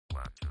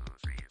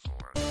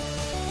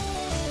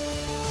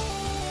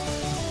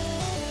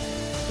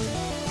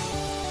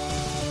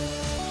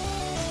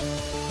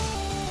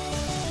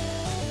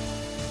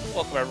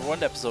Welcome, everyone,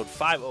 to episode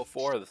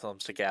 504 of the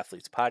Thumbstick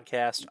Athletes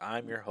podcast.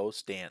 I'm your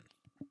host, Dan.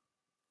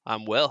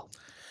 I'm Will.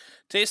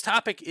 Today's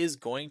topic is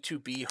going to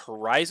be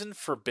Horizon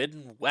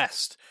Forbidden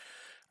West.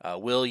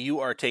 Will, you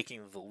are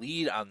taking the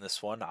lead on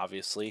this one,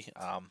 obviously,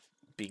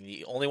 being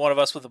the only one of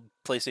us with a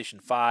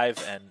PlayStation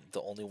 5 and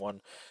the only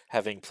one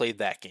having played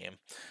that game.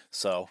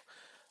 So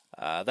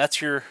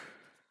that's your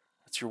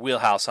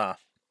wheelhouse, huh?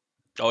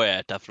 Oh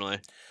yeah, definitely.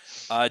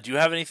 Do you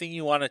have anything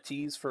you want to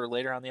tease for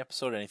later on the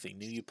episode? Anything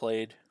new you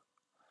played?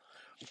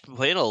 Been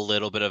playing a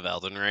little bit of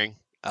Elden Ring,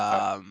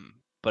 Okay.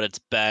 but it's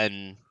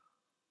been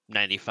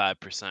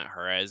 95%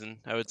 Horizon,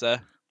 I would say.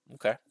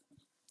 Okay.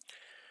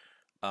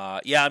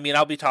 Yeah, I mean,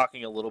 I'll be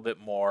talking a little bit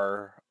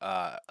more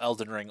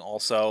Elden Ring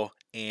also,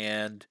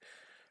 and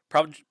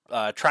probably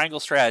Triangle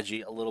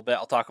Strategy a little bit.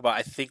 I'll talk about.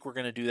 I think we're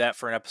going to do that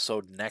for an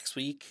episode next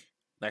week,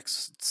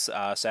 next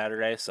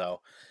Saturday.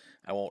 So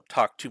I won't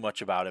talk too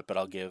much about it, but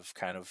I'll give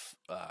kind of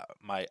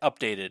my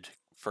updated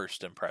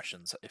first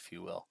impressions, if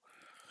you will.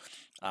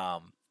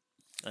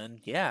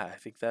 And yeah, I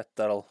think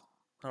that'll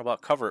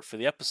about cover it for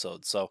the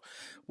episode. So,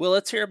 well,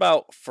 let's hear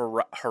about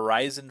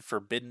Horizon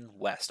Forbidden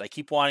West. I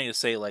keep wanting to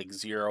say like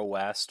Zero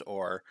West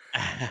or,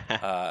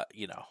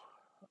 you know,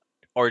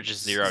 Or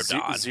just Zero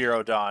Dawn.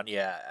 Zero Dawn.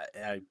 Yeah,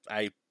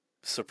 I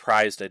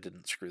surprised I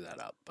didn't screw that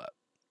up,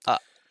 but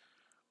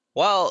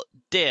Well,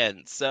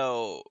 Dan,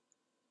 so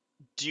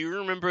do you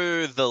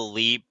remember the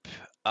leap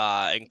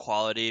in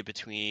quality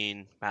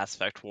between Mass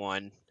Effect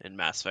 1 and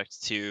Mass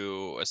Effect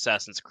 2,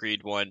 Assassin's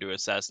Creed 1 to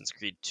Assassin's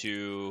Creed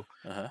 2?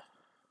 uh-huh.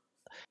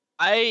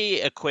 I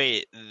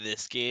equate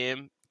this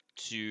game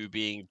to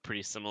being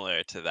pretty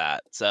similar to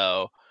that.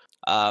 So,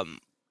 um,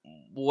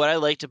 what I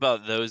liked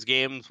about those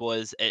games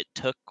was it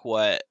took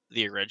what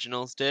the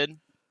originals did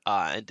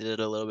and did it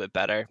a little bit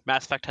better.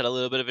 Mass Effect had a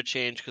little bit of a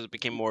change because it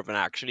became more of an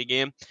actiony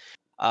game.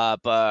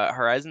 But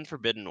Horizon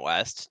Forbidden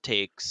West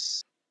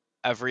takes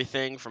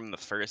everything from the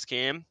first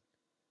game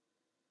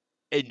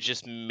and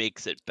just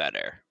makes it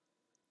better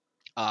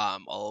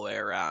all the way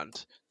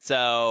around.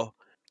 So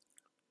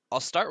I'll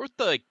start with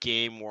the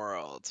game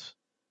world.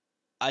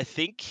 I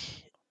think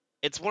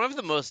it's one of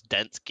the most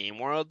dense game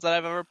worlds that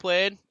I've ever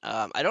played.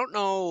 I don't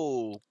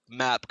know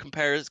map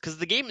compares because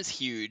the game is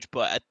huge,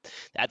 but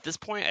at this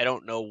point, I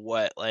don't know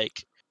what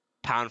like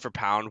pound for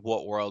pound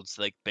what world's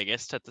like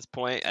biggest at this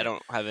point. I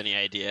don't have any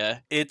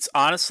idea. It's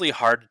honestly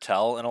hard to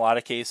tell in a lot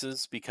of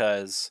cases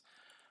because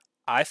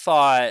I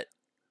thought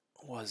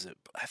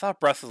I thought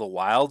Breath of the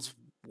Wild's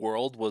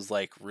world was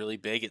like really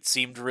big. It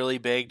seemed really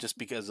big just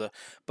because of,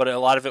 but a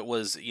lot of it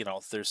was,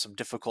 there's some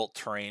difficult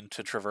terrain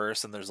to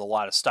traverse and there's a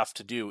lot of stuff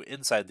to do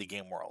inside the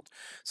game world.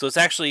 So it's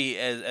actually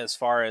as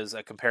far as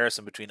a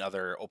comparison between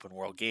other open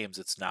world games,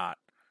 it's not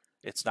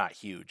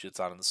huge. It's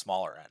on the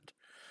smaller end.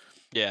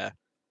 Yeah,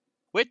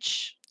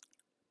 which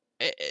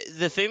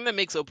the thing that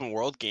makes open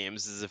world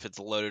games is if it's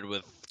loaded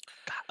with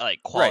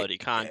like quality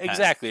content.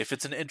 Exactly. If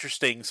it's an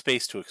interesting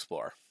space to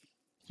explore.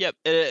 Yep,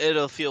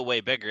 it'll feel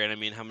way bigger. And I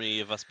mean, how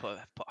many of us put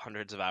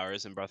hundreds of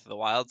hours in Breath of the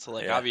Wild? So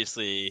like, Yeah.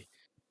 obviously,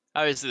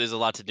 there's a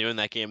lot to do in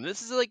that game.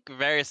 This is like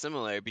very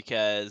similar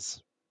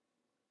because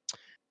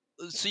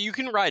so you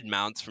can ride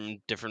mounts from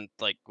different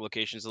like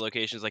locations to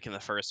locations, like in the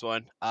first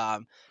one.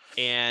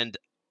 And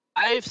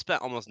I've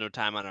spent almost no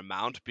time on a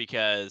mount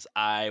because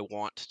I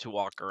want to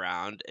walk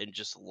around and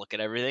just look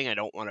at everything. I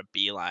don't want to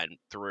beeline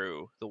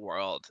through the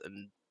world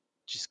and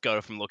just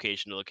go from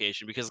location to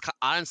location because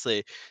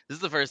honestly, this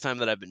is the first time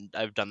that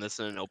I've done this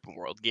in an open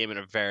world game in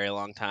a very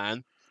long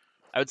time.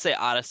 I would say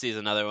Odyssey is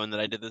another one that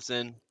I did this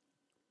in.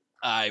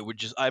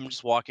 I'm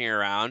just walking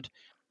around,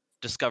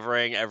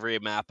 discovering every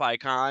map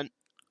icon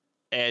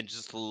and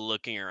just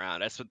looking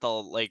around. I spent the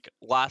like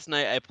last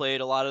night I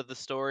played a lot of the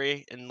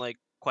story and like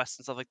quests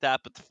and stuff like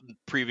that, but the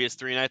previous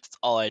 3 nights,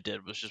 all I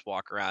did was just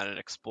walk around and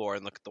explore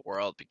and look at the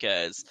world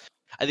because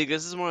I think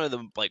this is one of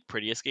the like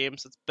prettiest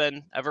games that's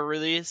been ever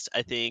released.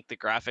 I think the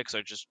graphics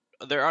are just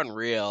they're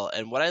unreal,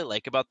 and what I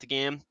like about the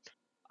game,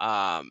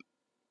 um,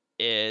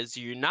 is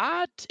you're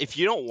not if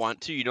you don't want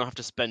to, you don't have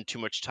to spend too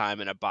much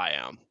time in a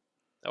biome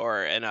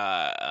or in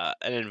a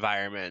an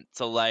environment.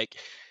 So like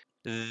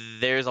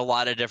there's a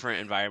lot of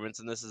different environments,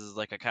 and this is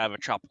like a kind of a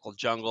tropical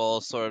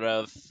jungle sort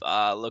of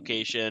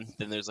location.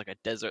 Then there's like a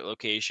desert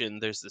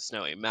location. There's the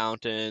snowy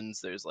mountains.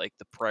 There's like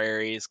the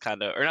prairies,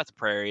 kind of, or not the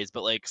prairies,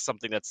 but like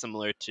something that's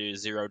similar to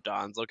Zero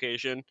Dawn's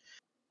location.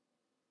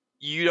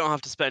 You don't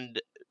have to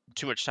spend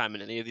too much time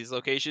in any of these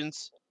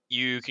locations.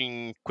 You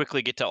can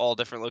quickly get to all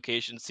different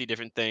locations, see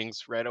different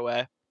things right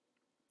away.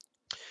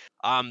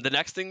 The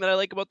next thing that I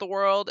like about the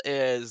world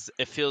is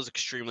it feels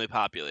extremely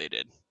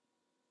populated.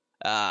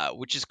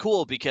 Which is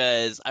cool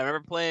because I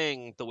remember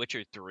playing The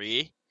Witcher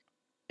 3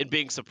 and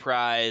being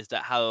surprised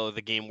at how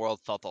the game world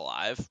felt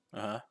alive.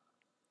 Uh-huh.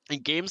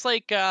 And games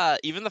like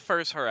even the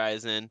first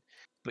Horizon,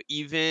 but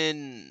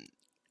even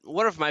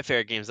one of my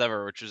favorite games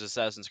ever, which was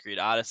Assassin's Creed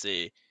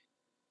Odyssey,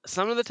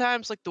 some of the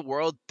times like the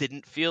world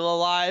didn't feel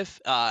alive,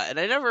 and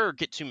I never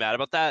get too mad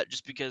about that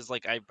just because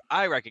like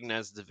I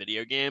recognize it's a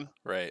video game.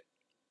 Right.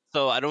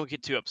 So I don't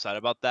get too upset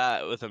about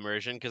that with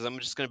immersion because I'm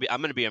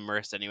gonna be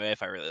immersed anyway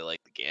if I really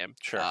like the game.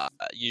 Sure.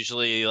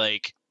 Usually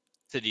like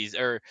cities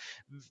or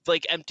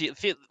like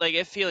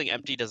if feeling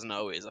empty doesn't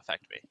always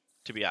affect me,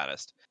 to be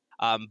honest.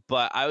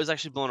 But I was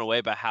actually blown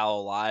away by how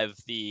alive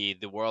the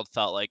world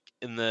felt like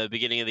in the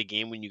beginning of the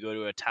game when you go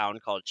to a town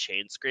called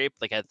Chainscrape.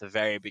 Like at the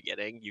very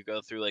beginning, you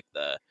go through like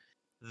the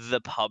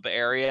pub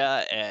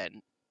area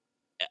and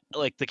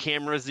like the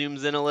camera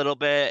zooms in a little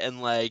bit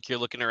and like you're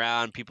looking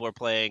around, people are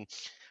playing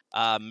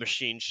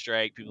Machine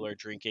Strike, people are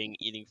drinking,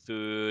 eating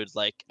food.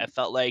 Like I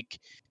felt like,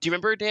 do you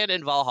remember Dan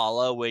in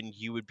Valhalla when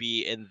you would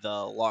be in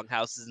the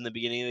longhouses in the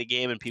beginning of the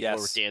game and people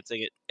were Yes.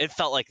 dancing? It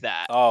felt like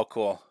that. Oh,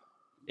 cool.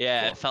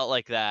 Yeah, Cool. it felt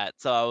like that.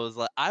 So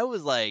I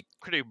was like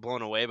pretty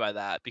blown away by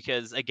that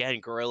because again,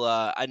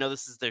 Guerrilla. I know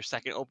this is their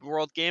second open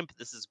world game, but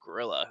this is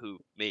Guerrilla who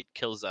made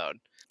Killzone.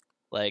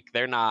 Like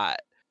they're not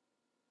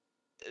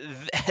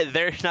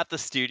the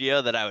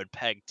studio that I would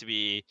peg to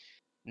be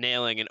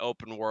nailing an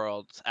open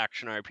world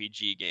action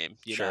RPG game,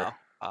 you Sure.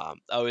 know.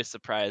 Always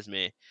surprised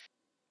me.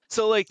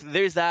 So like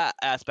there's that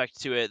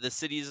aspect to it. The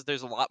cities,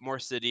 there's a lot more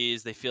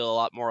cities, they feel a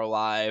lot more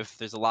alive.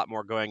 There's a lot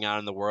more going on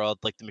in the world.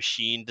 Like the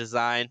machine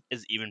design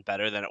is even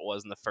better than it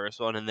was in the first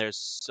one, and there's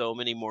so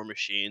many more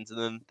machines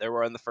than there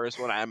were in the first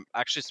one. I'm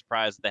actually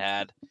surprised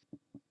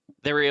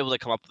they were able to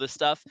come up with this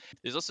stuff.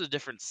 There's also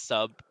different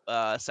sub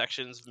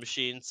sections of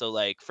machines. So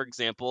like for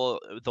example,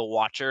 the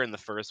Watcher in the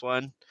first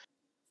one,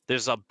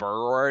 there's a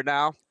burrower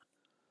now,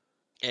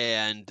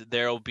 and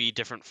there'll be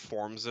different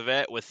forms of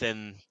it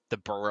within the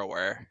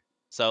burrower.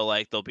 So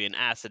like there'll be an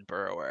acid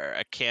burrower,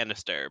 a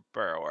canister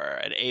burrower,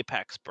 an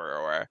apex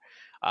burrower,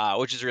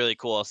 which is really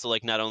cool. So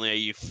like not only are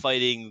you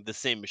fighting the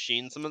same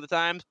machine some of the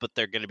times, but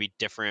they're going to be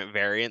different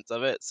variants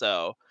of it.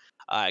 So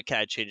it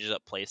kind of changes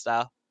up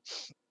playstyle.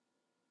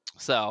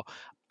 So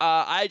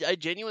I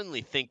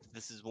genuinely think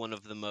this is one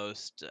of the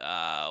most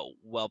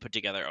well put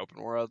together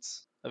open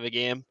worlds of a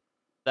game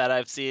that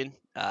I've seen.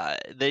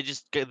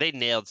 They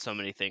nailed so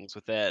many things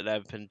with it.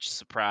 I've been just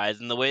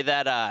surprised, and the way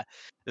that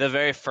the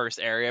very first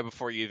area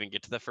before you even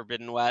get to the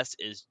Forbidden West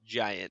is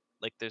giant.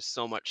 Like there's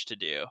so much to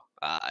do.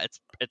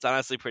 It's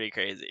honestly pretty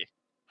crazy.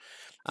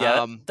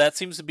 Yeah, Um, that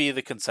seems to be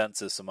the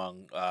consensus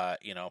among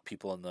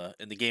people in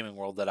the gaming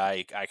world that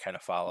I kind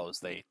of follow. Is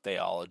they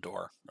all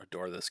adore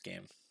this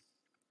game.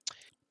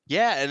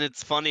 yeah, and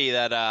it's funny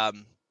that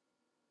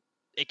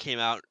it came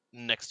out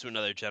next to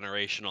another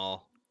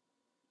generational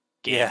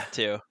game Yeah,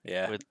 too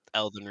yeah, with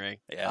Elden Ring.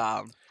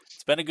 yeah.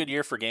 It's been a good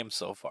year for games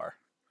so far.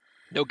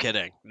 No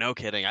kidding. No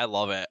kidding. I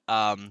love it.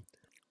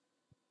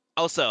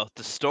 Also,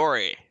 the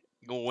story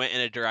went in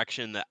a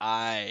direction that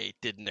I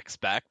didn't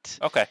expect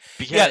Okay,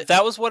 yeah, because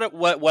that was what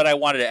I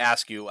wanted to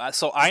ask you.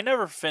 So I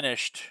never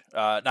finished.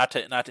 Not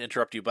to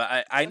interrupt you,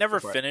 but I go never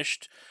for it.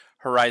 finished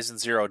Horizon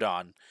Zero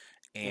Dawn.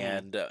 Mhm.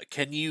 And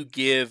can you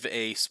give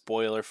a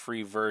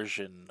spoiler-free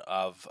version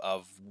of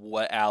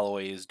what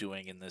Alloy is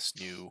doing in this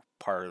new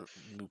part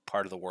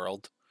of the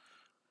world?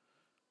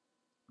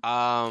 Or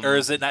Um,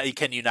 is it not?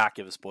 Can you not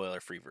give a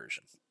spoiler-free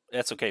version?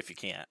 That's okay if you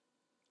can't.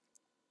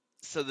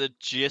 so the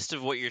gist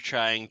of what you're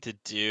trying to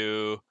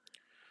do,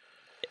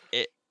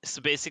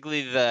 so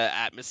basically the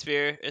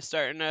atmosphere is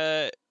starting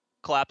to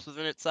collapse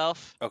within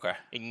itself, Okay,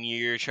 and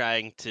you're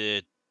trying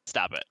to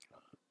stop it.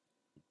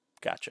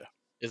 gotcha.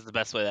 Is the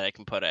best way that I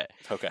can put it.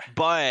 Okay,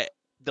 But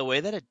the way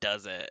that it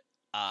does it,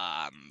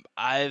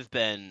 I've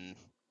been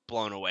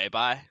blown away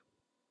by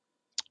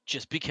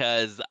just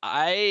because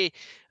I've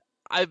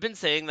been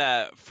saying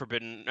that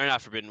Forbidden or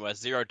not Forbidden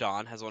West, Zero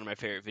Dawn has one of my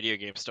favorite video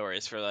game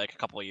stories for like a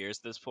couple of years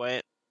at this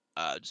point.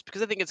 Just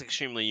because I think it's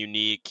extremely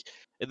unique.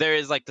 There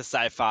is like the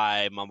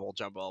sci-fi mumble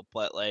jumble,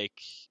 but like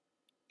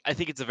I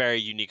think it's a very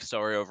unique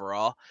story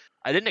overall.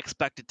 I didn't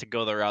expect it to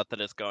go the route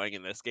that it's going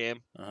in this game,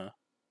 uh-huh.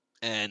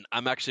 and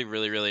I'm actually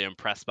really, really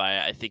impressed by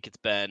it. I think it's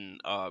been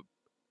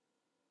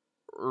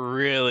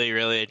really,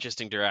 really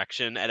interesting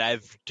direction, and I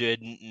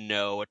didn't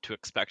know what to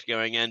expect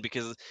going in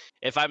because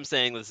if I'm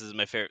saying this is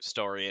my favorite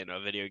story in a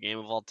video game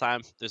of all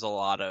time, there's a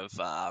lot of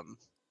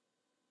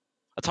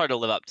it's hard to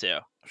live up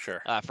to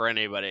Sure. for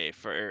anybody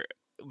for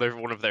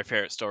one of their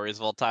favorite stories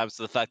of all time.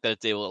 So the fact that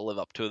it's able to live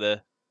up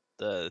to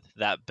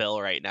that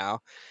bill right now,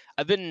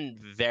 I've been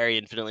very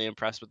infinitely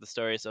impressed with the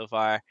story so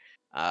far.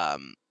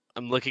 I'm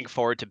looking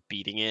forward to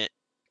beating it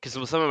because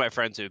some of my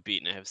friends who have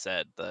beaten it have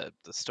said the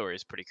story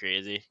is pretty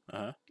crazy.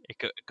 Uh-huh. It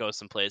goes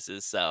some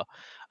places. So,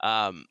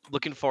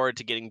 looking forward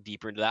to getting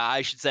deeper into that.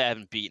 I should say I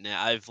haven't beaten it.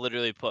 I've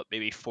literally put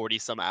maybe 40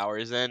 some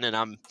hours in, and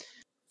I'm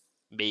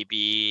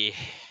maybe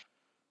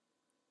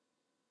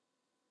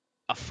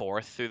a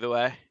fourth through the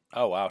way.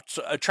 Oh wow.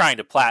 So, trying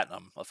to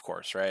platinum, of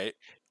course, right?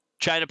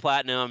 Trying to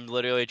platinum, I'm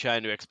literally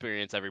trying to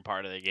experience every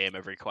part of the game,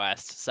 every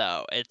quest.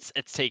 So it's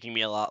taking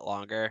me a lot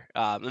longer.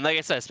 And like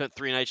I said, I spent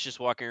 3 nights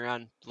just walking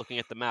around, looking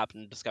at the map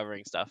and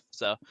discovering stuff.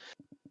 So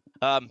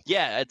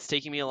yeah, it's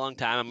taking me a long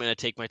time. I'm gonna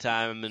take my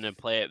time. I'm gonna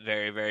play it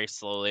very, very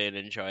slowly and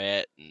enjoy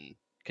it. And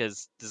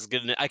because this is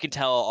gonna, I can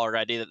tell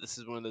already that this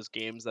is one of those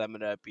games that I'm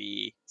gonna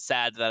be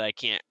sad that I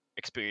can't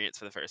experience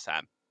for the first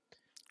time.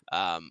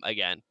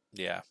 Again,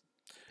 Yeah.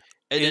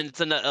 And then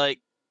it's another like.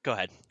 Go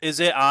ahead. Is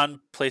it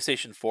on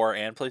PlayStation 4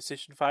 and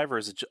PlayStation 5, or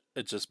is it just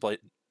it's But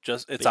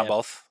on yeah,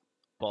 both?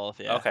 both.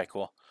 Yeah. Okay,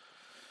 cool.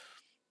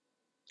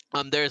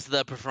 There's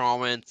the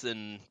performance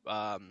and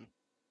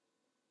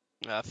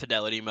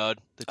fidelity mode,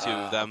 the two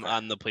of them Okay.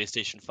 on the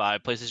PlayStation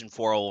 5. PlayStation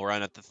 4 will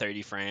run at the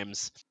 30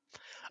 frames.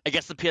 I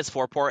guess the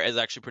PS4 port is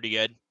actually pretty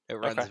good. It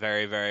runs Okay.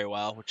 very, very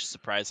well, which is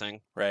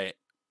surprising. Right.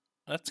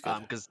 That's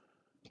good. Because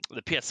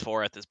the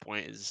PS4 at this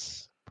point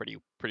is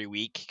pretty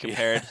weak Yeah.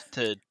 compared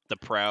to the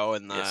Pro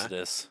and Yes, it the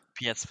is.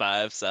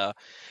 PS5. So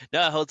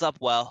no, it holds up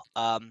well.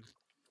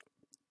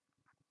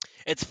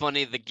 It's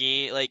funny, the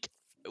game, like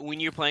when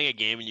you're playing a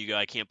game and you go,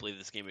 I can't believe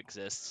this game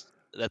exists.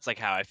 That's like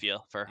how I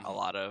feel for a Mhm.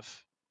 lot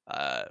of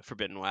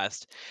Forbidden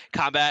West.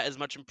 Combat is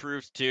much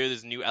improved too.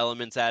 There's new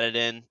elements added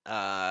in.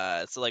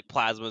 So like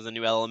plasma is a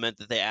new element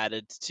that they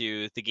added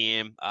to the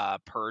game.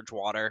 Purge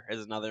water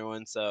is another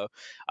one. So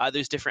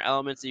there's different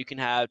elements that you can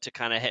have to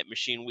kind of hit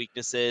machine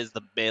weaknesses.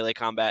 The melee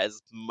combat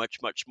is much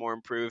more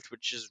improved,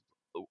 which is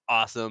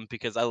awesome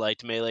because I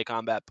liked melee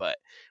combat, but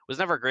was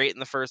never great in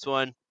the first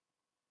one.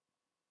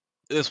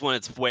 This one,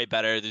 it's way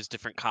better. There's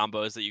different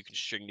combos that you can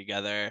string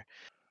together.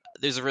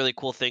 There's a really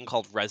cool thing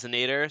called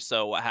Resonator.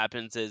 So what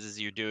happens is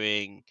you're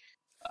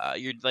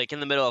like in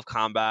the middle of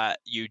combat,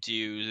 you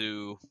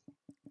do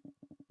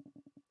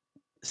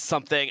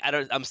something.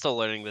 I'm still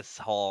learning this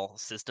whole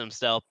system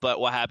still, but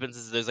what happens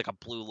is there's like a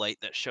blue light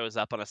that shows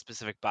up on a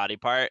specific body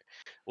part.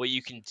 What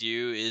you can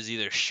do is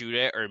either shoot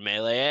it or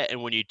melee it,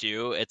 and when you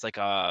do, it's like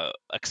a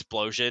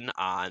explosion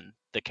on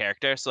the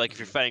character. So like if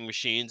you're Mhm. fighting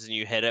machines and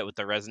you hit it with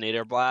the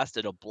Resonator blast,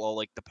 it'll blow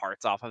like the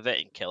parts off of it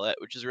and kill it,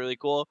 which is really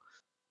cool.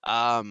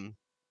 Um,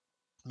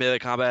 Melee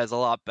combat is a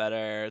lot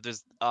better.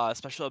 There's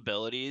special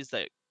abilities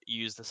that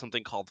use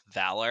something called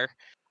Valor,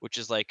 which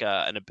is like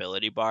an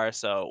ability bar.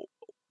 So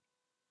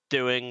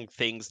doing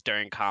things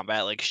during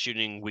combat, like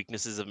shooting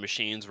weaknesses of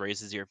machines,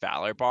 raises your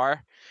Valor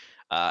bar.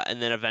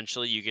 And then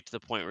eventually you get to the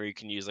point where you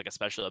can use like a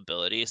special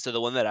ability. So the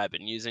one that I've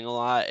been using a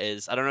lot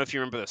is, I don't know if you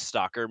remember the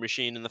Stalker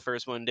machine in the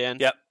first one, Dan.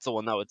 Yep. It's the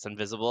one that was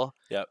invisible.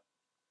 Yep.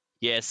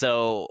 Yeah,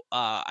 so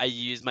I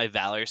use my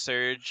Valor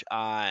Surge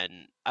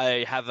on.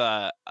 I have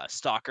a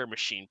Stalker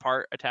machine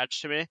part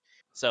attached to me.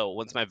 So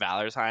once my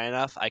Valor's high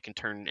enough, I can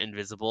turn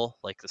invisible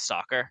like the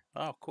Stalker.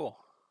 Oh, cool.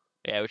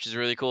 Yeah, which is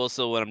really cool.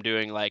 So when I'm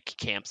doing like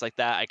camps like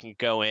that, I can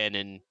go in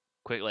and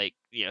quick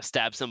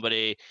stab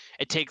somebody.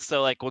 It takes,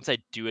 so like once I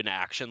do an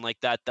action like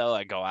that though,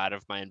 I go out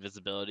of my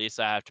invisibility,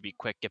 so I have to be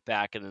quick, get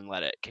back, and then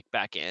let it kick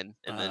back in,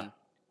 and then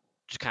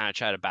just kind of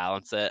try to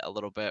balance it a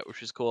little bit,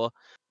 which is cool.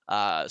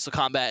 So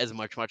combat is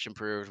much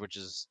improved, which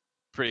is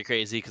pretty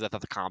crazy because I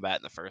thought the combat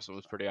in the first one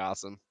was pretty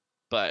awesome,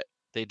 but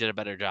they did a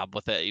better job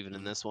with it even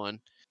in Mhm. this one.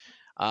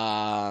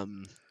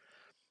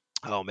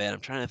 Oh man, I'm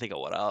trying to think of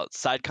what else.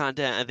 Side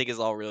content I think is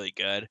all really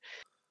good.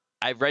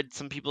 I've read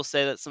some people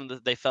say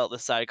that they felt the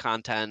side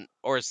content,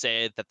 or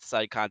say that the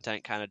side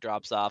content kind of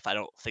drops off. I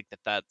don't think that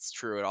that's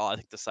true at all. I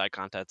think the side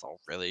content's all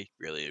really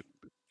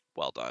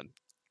well done.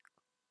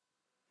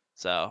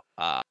 So,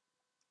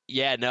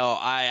 yeah, no,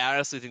 I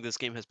honestly think this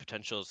game has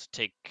potential to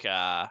take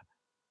the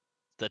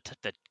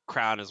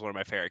crown as one of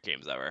my favorite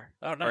games ever,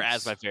 Oh, or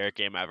as my nice. favorite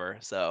game ever.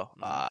 So,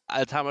 Mhm.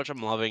 that's how much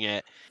I'm loving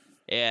it,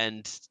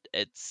 and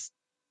it's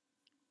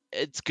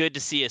it's good to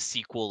see a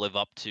sequel live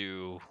up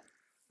to,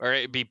 or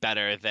it be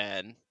better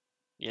than,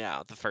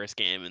 the first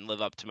game, and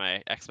live up to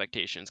my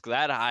expectations, because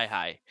I had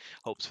high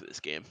hopes for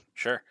this game.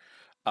 Sure.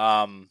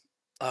 Um,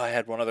 I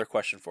had one other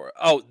question for it.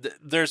 Oh,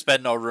 there's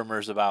been no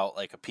rumors about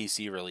like a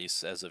PC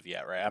release as of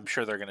yet, right? I'm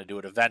sure they're going to do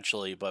it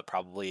eventually, but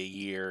probably a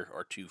year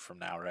or two from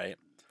now, right?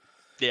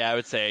 Yeah, I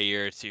would say a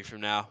year or two from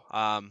now.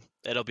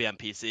 It'll be on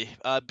PC.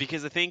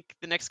 Because I think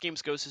the next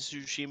game's Ghost of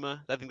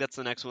Tsushima. I think that's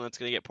the next one that's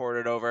gonna get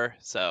ported over.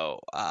 So,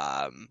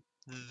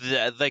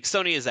 like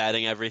Sony is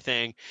adding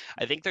everything.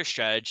 I think their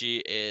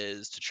strategy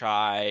is to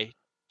try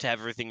to have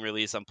everything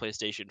released on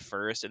PlayStation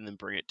first, and then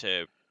bring it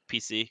to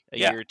PC a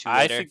Yeah, year or two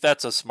I later. think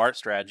that's a smart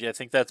strategy. I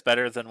think that's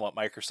better than what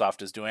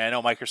Microsoft is doing. I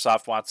know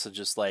Microsoft wants to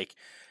just like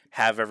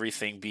have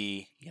everything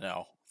be,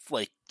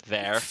 like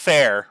There.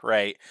 fair,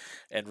 right?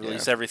 And Yeah.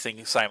 release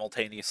everything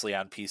simultaneously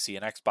on PC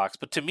and Xbox.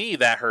 But to me,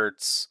 that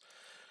hurts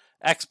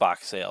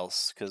Xbox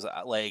sales because,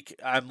 like,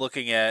 I'm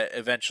looking at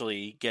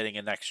eventually getting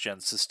a next gen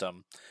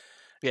system,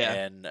 Yeah.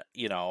 and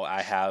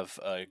I have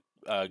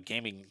a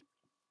gaming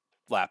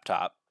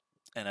laptop,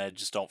 and I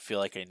just don't feel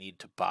like I need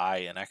to buy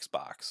an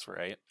Xbox,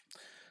 right?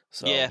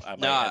 Yeah. So I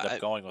No, might end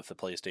up going with the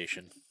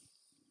PlayStation.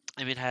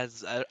 I mean,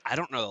 I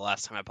don't know the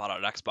last time I bought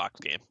an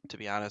Xbox game, to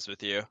be honest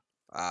with you.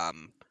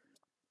 Um,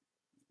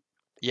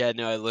 Yeah,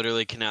 no, I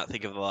literally cannot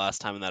think of the last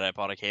time that I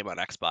bought a game on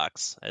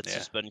Xbox. It's Yeah.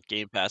 just been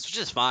Game Pass, which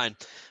is fine.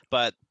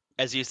 But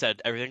as you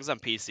said, everything's on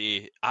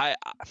PC.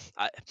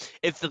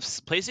 If the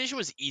PlayStation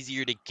was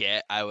easier to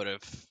get, I would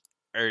have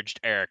urged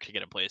Eric to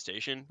get a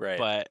PlayStation. Right.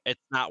 But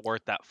it's not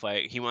worth that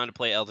fight. He wanted to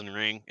play Elden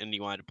Ring, and he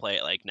wanted to play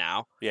it like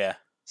now. Yeah.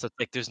 So it's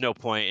like there's no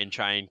point in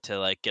trying to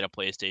like get a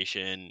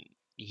PlayStation.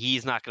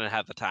 He's not going to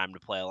have the time to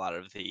play a lot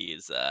of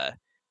these.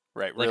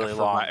 Right. Like a Really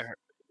long.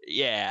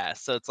 Yeah,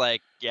 so it's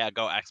like, yeah,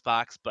 go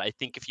Xbox, but I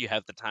think if you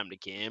have the time to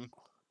game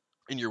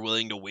and you're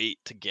willing to wait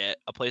to get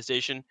a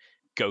PlayStation,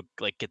 go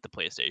like get the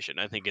PlayStation.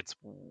 I think it's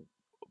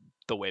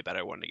the way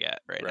better one to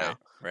get right Right, now.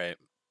 right.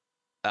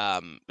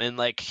 And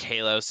like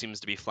Halo seems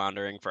to be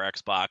floundering for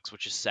Xbox,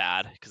 which is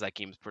sad because that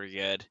game's pretty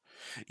good.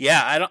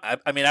 Yeah, I don't.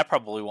 I mean, I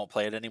probably won't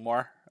play it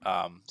anymore.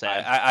 Same.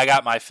 I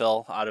got my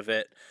fill out of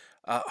it.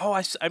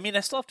 I mean, I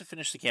still have to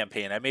finish the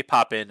campaign. I may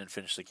pop in and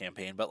finish the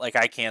campaign, but like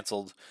I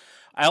canceled.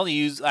 I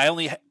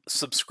only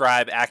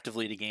subscribe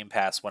actively to Game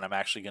Pass when I'm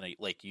actually gonna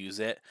like use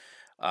it.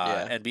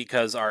 Yeah. And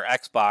because our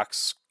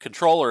Xbox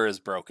controller is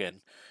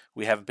broken,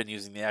 we haven't been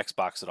using the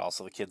Xbox at all.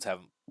 So the kids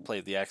haven't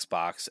played the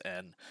Xbox,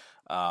 and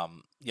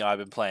I've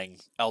been playing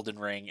Elden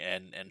Ring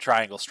and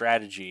Triangle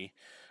Strategy,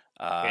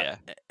 uh,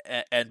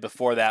 Yeah. and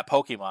before that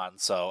Pokemon.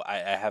 So I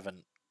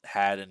haven't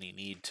had any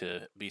need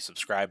to be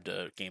subscribed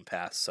to Game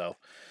Pass. So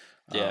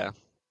Yeah.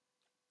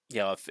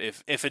 um,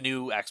 if a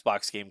new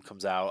Xbox game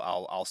comes out,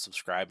 I'll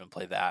subscribe and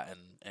play that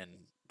and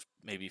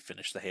maybe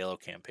finish the Halo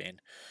campaign.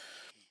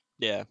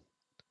 Yeah.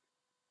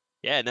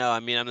 Yeah, no, I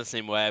mean I'm the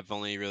same way. I've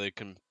only really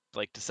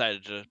like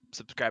decided to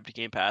subscribe to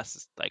Game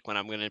Pass like when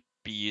I'm gonna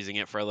be using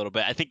it for a little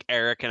bit. I think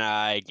Eric and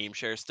I game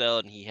share still,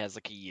 and he has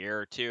like a year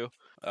or two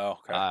Oh,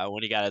 okay.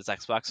 when he got his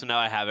Xbox. So now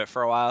I have it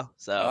for a while.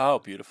 So Oh,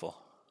 beautiful.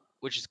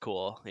 which is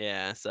cool.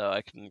 Yeah, so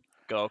I can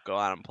go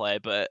out and play.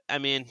 But I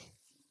mean,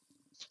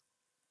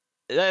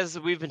 as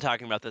we've been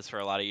talking about this for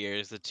a lot of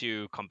years, the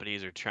two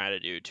companies are trying to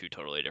do two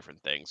totally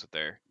different things with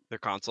their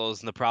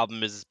consoles, and the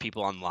problem is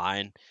people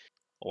online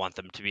want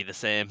them to be the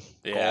same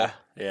Yeah, goal,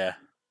 yeah.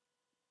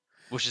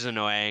 which is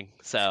annoying.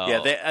 Yeah,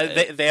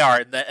 So they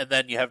are, and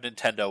then you have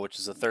Nintendo, which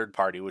is a third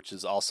party, which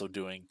is also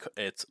doing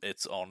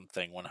its own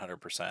thing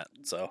 100%.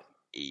 So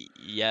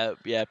yep.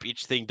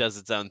 Each thing does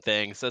its own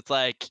thing. So it's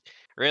like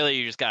really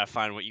you just gotta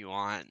find what you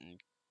want and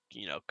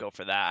go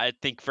for that. I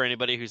think for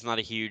anybody who's not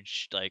a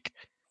huge like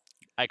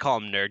I call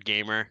him nerd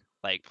gamer,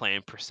 like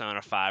playing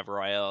Persona 5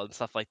 Royal and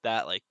stuff like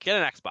that, like get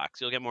an Xbox.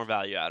 You'll get more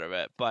value out of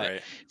it. But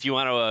right, if you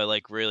want to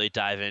like really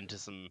dive into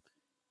some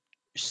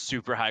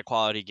super high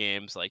quality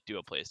games, like do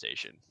a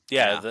PlayStation.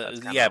 yeah, That's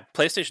kind yeah, of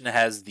PlayStation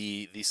has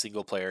the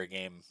single player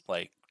game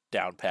like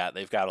down pat.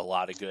 They've got a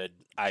lot of good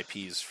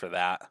IPs for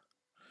that.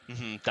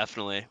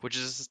 definitely. Which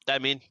is, I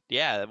mean,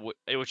 yeah,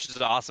 which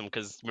is awesome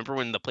because remember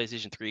when the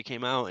PlayStation 3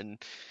 came out,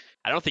 and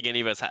I don't think any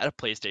of us had a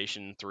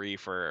PlayStation 3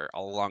 for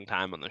a long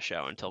time on the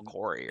show until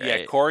Corey, Yeah,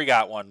 right? Corey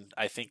got one,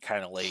 I think,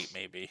 kind of late,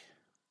 maybe,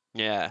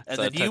 Yeah, and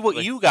so then it took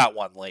like you got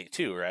one late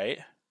too, right?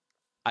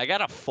 I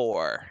got a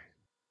 4.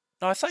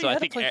 No, I thought So you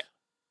had a play.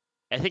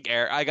 I think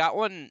Eric, I got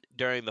one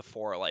during the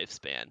 4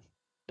 lifespan,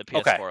 the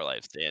Okay, PS4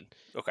 lifespan.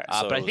 okay,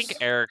 But so I it think was.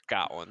 Eric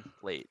got one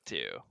late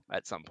too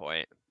at some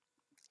point.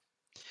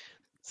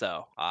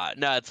 So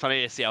no, it's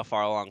funny to see how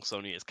far along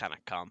Sony has kind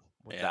of come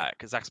with Yeah, that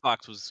because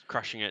Xbox was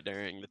crushing it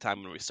during the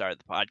time when we started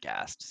the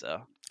podcast.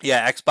 So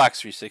yeah, Xbox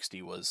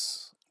 360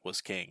 was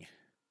king.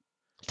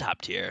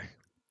 top tier.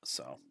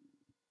 So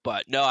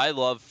But no, I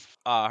love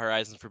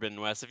Horizon Forbidden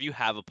West. If you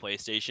have a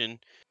PlayStation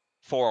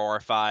 4 or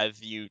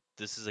 5,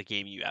 this is a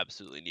game you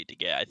absolutely need to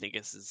get. I think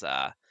this is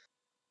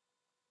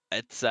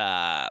it's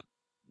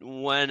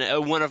one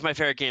of my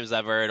favorite games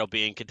ever. It'll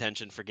be in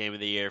contention for game of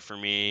the year for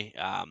me.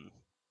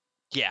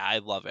 Yeah, I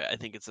love it. I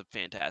think it's a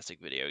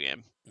fantastic video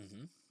game.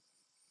 hmm,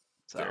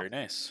 So, very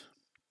nice.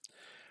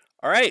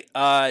 All right,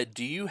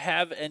 do you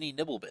have any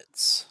nibble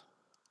bits?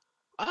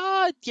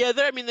 yeah,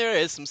 I mean, there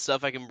is some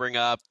stuff I can bring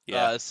up.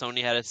 Yeah.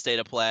 Sony had a state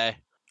of play.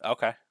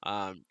 Okay.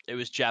 It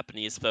was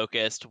Japanese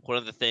focused. One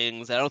of the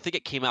things I don't think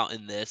it came out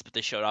in this, but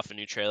they showed off a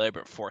new trailer.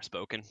 But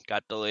Forspoken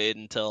got delayed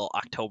until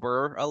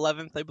October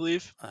 11th, I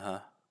believe. Uh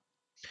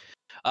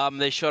huh.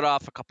 They showed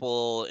off a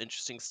couple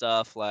interesting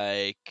stuff,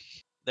 like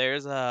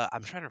there's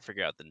I'm trying to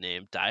figure out the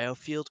name,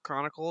 Diofield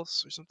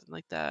Chronicles or something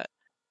like that.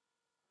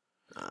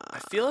 I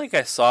feel Uh, like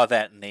I saw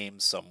that name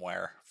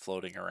somewhere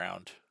floating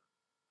around.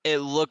 it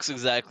looks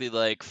exactly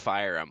like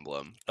Fire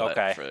Emblem, but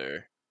Okay.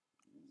 for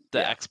the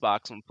Yeah.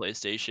 Xbox and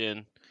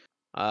PlayStation.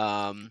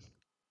 Um,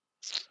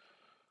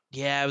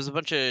 yeah, it was a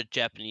bunch of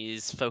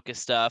Japanese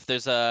focused stuff.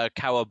 There's a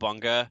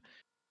Kawabunga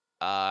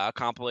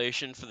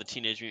compilation for the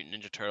Teenage Mutant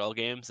Ninja Turtle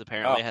games.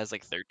 Apparently, Oh, it has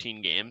like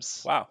 13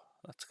 games. wow.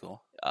 That's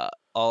cool.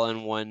 All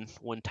in one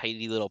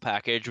tiny little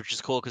package, which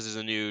is cool because there's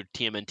a new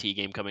TMNT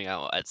game coming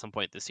out at some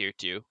point this year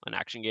too, an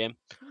action game.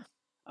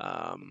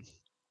 Um,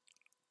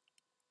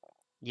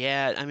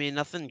 yeah, I mean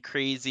nothing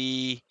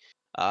crazy.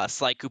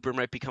 Sly Cooper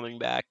might be coming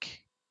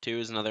back too,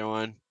 is another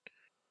one.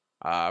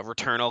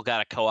 Returnal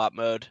got a co-op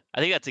mode.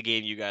 I think that's a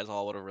game you guys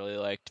all would have really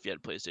liked if you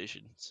had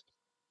PlayStations.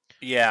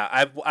 Yeah,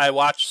 I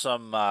watched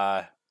some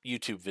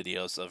YouTube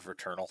videos of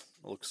Returnal.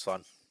 It looks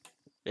fun.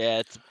 Yeah,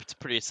 it's a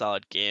pretty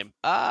solid game.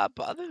 But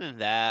other than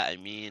that, I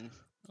mean,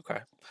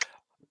 Okay.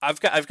 I've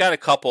got a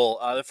couple.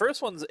 The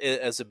first one's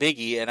is a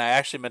biggie, and I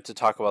actually meant to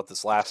talk about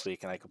this last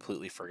week, and I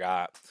completely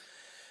forgot.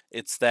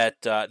 It's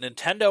that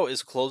Nintendo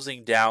is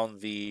closing down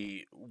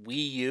the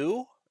Wii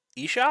U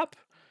eShop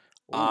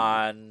ooh,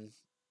 on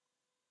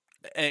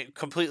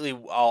completely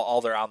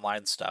all their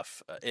online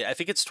stuff. I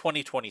think it's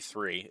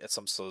 2023 at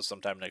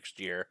sometime next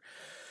year.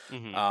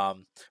 Hmm.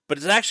 But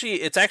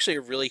it's actually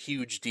a really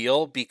huge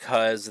deal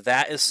because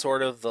that is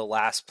sort of the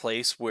last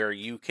place where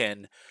you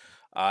can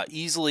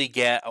easily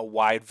get a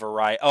wide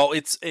variety. Oh,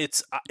 it's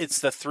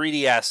the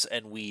 3DS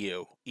and Wii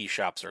U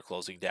eShops are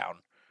closing down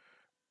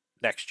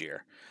next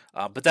year,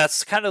 but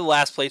that's kind of the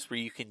last place where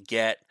you can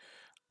get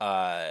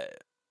uh,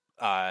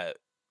 uh,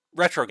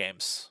 retro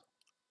games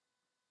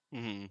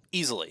Hmm.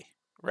 easily,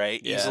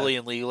 right? Yeah. Easily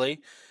and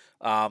legally.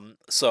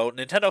 So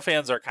Nintendo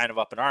fans are kind of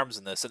up in arms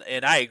in this,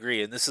 and I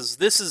agree. And this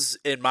is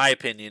in my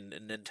opinion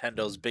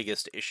Nintendo's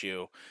biggest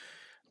issue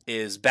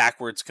is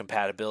backwards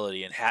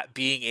compatibility and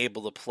being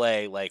able to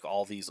play like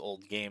all these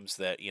old games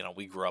that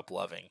we grew up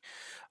loving.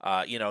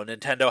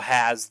 Nintendo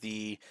has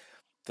the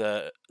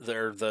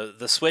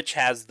Switch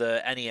has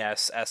the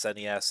NES,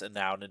 SNES, and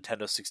now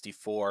Nintendo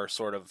 64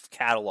 sort of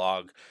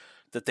catalog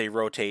that they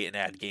rotate and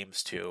add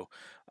games to.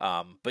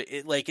 But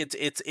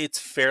it's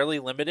fairly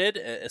limited,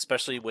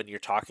 especially when you're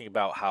talking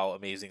about how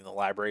amazing the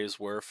libraries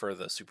were for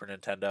the Super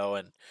Nintendo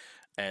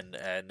and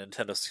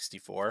Nintendo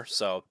 64.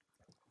 So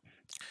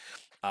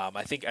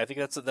I think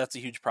that's a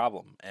huge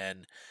problem.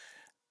 And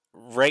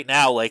right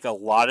now, like a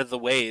lot of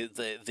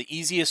the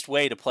easiest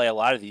way to play a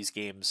lot of these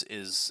games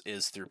is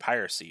through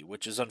piracy,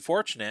 which is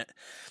unfortunate.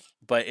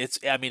 But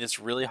it's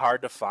really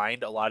hard to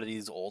find a lot of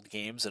these old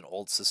games and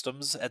old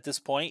systems at this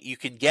point. You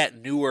can get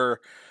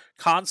newer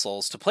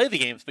consoles to play the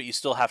games, but you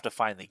still have to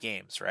find the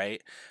games,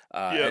 right?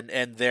 Yep.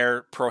 And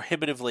they're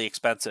prohibitively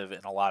expensive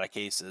in a lot of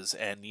cases,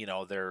 and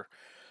they're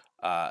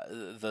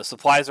the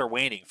supplies are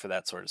waning for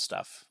that sort of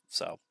stuff.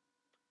 So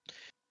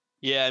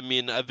Yeah, I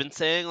mean, I've been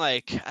saying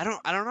like I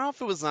don't know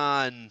if it was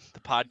on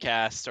the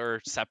podcast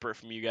or separate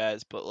from you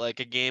guys, but like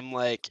a game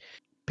like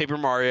Paper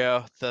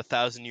Mario: The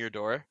Thousand Year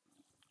Door.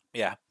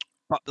 yeah.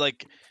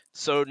 Like,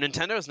 so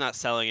Nintendo's not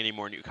selling any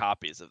more new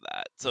copies of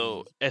that. Mm.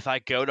 So if I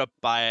go to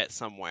buy it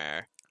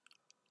somewhere,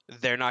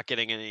 they're not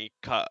getting any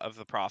cut of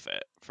the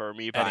profit for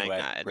me buying Anyway,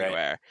 that right.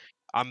 anywhere.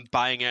 I'm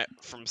buying it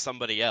from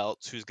somebody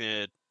else who's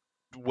gonna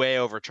way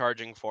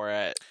overcharging for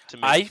it to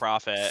make a I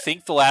profit.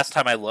 think the last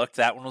time I looked,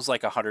 that one was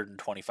like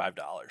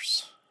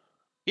 $125.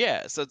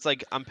 Yeah, so it's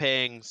like I'm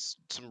paying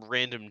some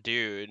random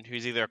dude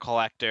who's either a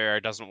collector or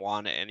doesn't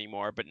want it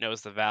anymore but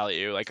knows the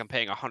value. Like I'm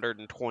paying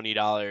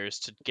 $120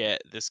 to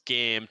get this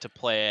game to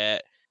play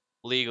it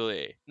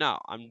legally. No,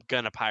 I'm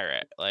gonna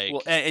pirate.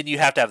 Well, Like, and you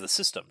have to have the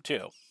system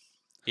too.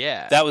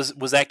 yeah, Was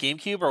that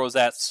GameCube or was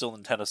that still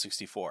Nintendo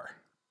 64?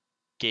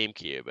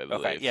 GameCube, I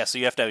Okay, yeah, believe. so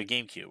you have to have a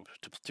GameCube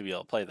to be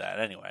able to play that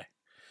anyway.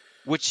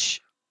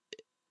 Which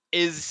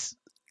is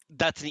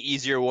that's an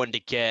easier one to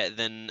get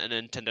than a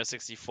Nintendo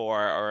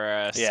 64 or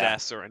a Yeah,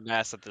 SNES or a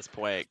NES at this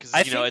point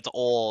I because think it's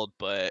old,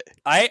 but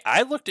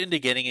I looked into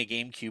getting a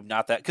GameCube,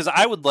 not that because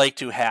I would like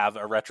to have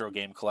a retro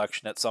game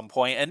collection at some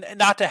point, and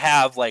not to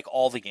have like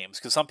all the games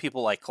because some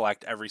people like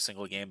collect every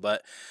single game,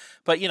 but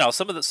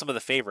some of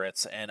the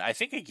favorites, and I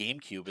think a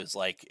GameCube is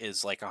like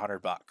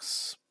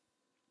 $100.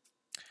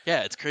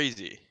 yeah, it's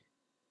crazy.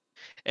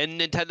 And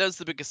Nintendo's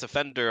the biggest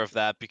offender of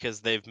that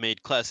because they've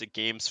made classic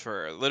games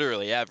for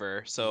literally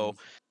ever. Mm-hmm. So,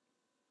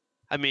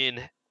 I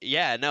mean,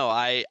 yeah, no,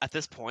 I at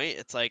this point,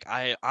 it's like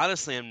I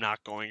honestly am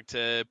not going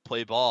to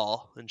play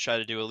ball and try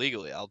to do it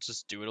illegally. I'll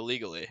just do it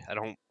illegally. I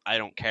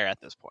don't care at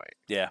this point.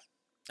 Yeah,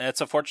 and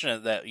it's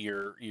unfortunate that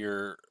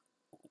you're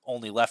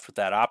only left with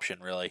that option,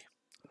 really.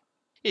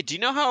 Hey, do you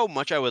know how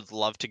much I would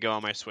love to go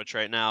on my Switch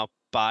right now,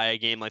 buy a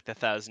game like The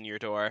Thousand Year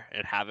Door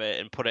and have it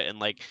and put it in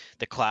like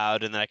the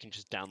cloud and then I can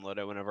just download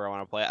it whenever I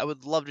want to play it? I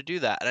would love to do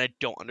that. And I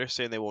don't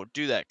understand they won't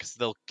do that because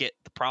they'll get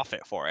the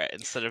profit for it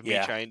instead of me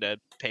Yeah, trying to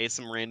pay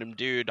some random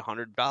dude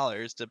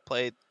 $100 to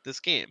play this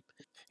game.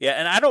 yeah,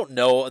 and I don't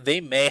know.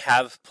 They may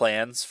have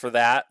plans for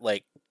that,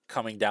 like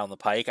coming down the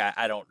pike.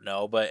 I don't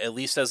know, but at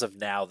least as of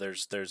now,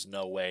 there's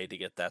no way to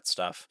get that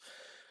stuff.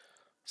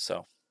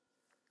 So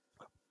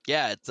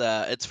Yeah,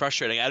 it's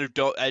frustrating.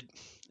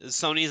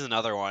 Sony's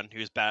another one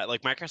who's bad.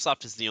 Like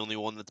Microsoft is the only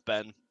one that's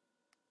been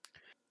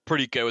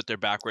pretty good with their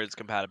backwards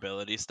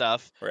compatibility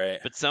stuff.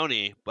 right, But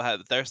Sony,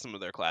 there's some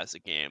of their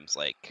classic games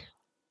like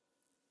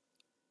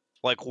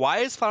why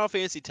is Final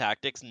Fantasy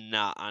Tactics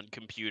not on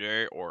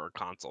computer or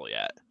console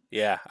yet?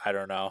 yeah, I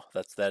don't know.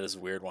 That is a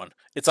weird one.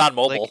 It's on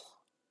mobile, Like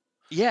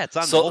yeah, it's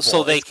on so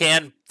mobile. they It's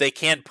can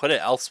put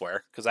it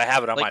elsewhere because I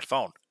have it on my like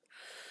phone.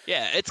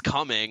 yeah, it's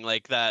coming.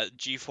 Like that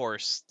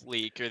GeForce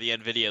leak or the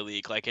Nvidia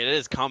leak, like it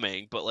is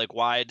coming, but like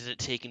why did it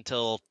take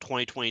until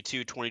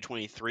 2022,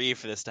 2023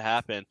 for this to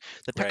happen?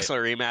 The Right. pixel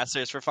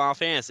remasters for Final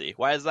Fantasy.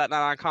 Why is that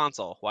not on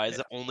console? Why is Yeah.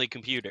 it only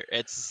computer?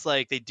 It's just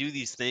like they do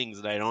these things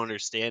and I don't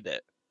understand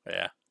it.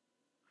 Yeah.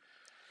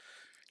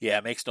 Yeah.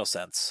 It makes no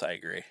sense. I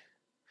agree.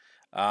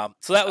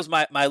 So that was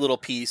my little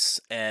piece,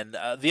 and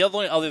the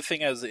other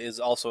thing is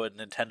also a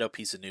Nintendo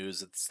piece of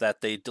news. It's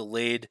that they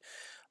delayed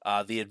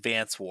the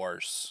Advance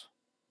Wars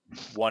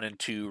 1 and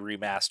 2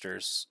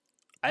 remasters.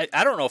 I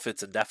don't know if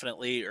it's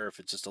indefinitely or if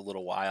it's just a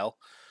little while.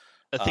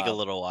 I think a Um,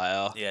 little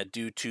while. yeah,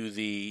 due to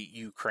the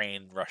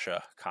Ukraine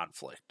Russia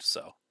conflict.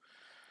 So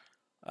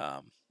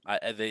I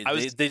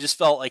was They just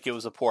felt like it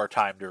was a poor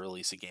time to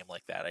release a game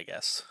like that, I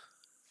guess.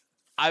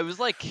 I was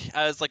like, all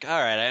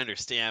right, I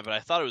understand, but I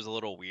thought it was a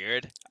little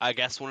weird. I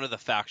guess one of the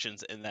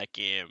factions in that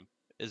game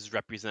is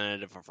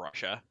representative of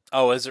Russia.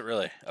 Oh, is it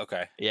really?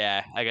 Okay.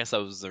 Yeah, I guess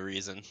that was the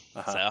reason.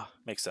 Uh-huh. So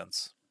Makes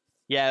sense.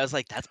 yeah, I was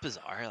like, that's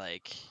bizarre.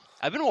 Like,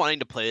 I've been wanting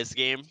to play this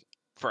game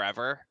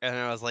forever, and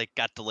I was like,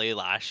 got delayed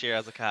last year. I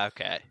was like,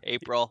 okay,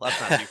 April, that's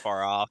not too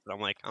far off. And I'm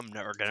like, I'm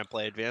never gonna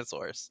play Advance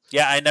Wars.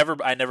 Yeah, I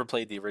never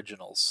played the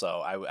originals, so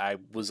I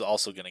was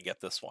also gonna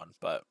get this one,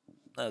 but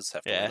I just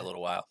have to wait Yeah, a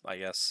little while, I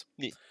guess.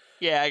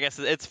 yeah, I guess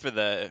it's for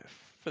the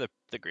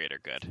greater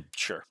good.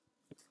 Sure.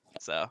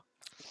 So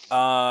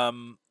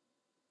Um,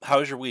 how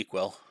was your week,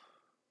 Will?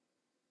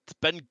 it's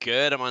been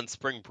good. I'm on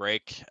spring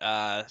break,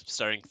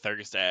 starting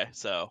Thursday,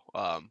 so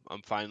I'm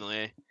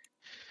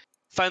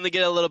finally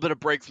get a little bit of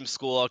break from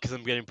school because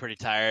I'm getting pretty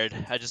tired.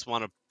 I just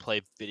want to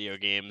play video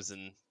games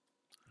and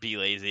be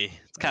lazy.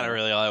 It's kind of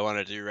really all I want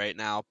to do right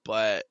now.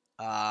 But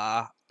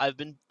I've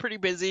been pretty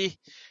busy.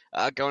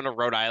 Going to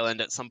Rhode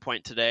Island at some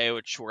point today,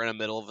 which we're in the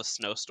middle of a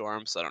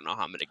snowstorm, so I don't know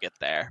how I'm gonna get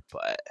there,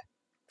 but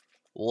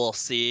we'll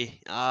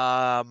see.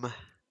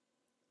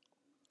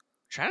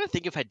 Trying to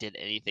think if I did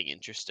anything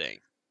interesting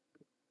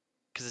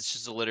because it's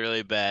just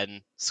literally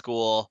been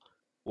school,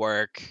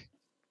 work,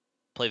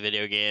 play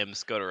video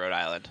games, go to Rhode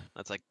Island.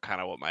 That's like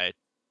kind of what my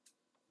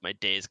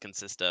days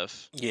consist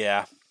of.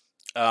 Yeah.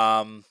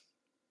 Um,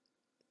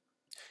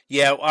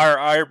 yeah,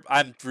 our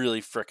I'm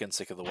really freaking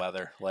sick of the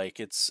weather.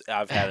 Like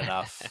I've had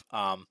enough.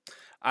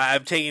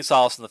 I'm taking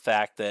solace in the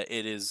fact that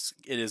it is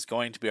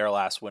going to be our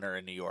last winter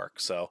in New York.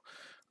 So,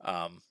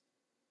 um,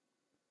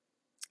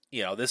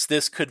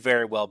 this could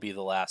very well be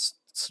the last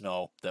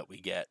snow that we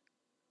get.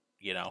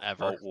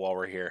 Ever. While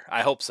we're here,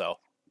 I hope so.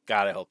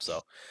 God, I hope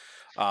so.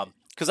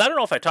 Because I don't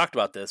know if I talked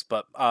about this,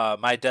 but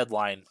my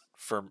deadline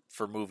for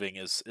moving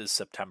is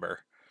September.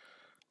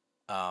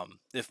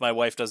 If my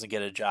wife doesn't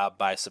get a job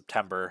by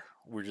September,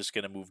 we're just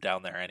gonna move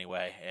down there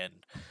anyway. And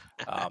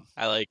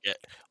I like it.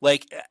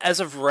 like as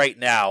of right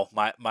now,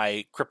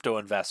 my crypto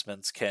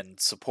investments can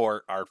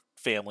support our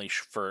family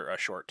for a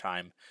short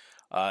time.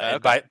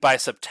 And Okay. by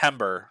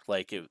September,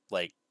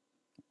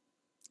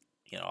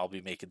 I'll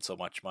be making so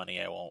much money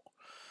I won't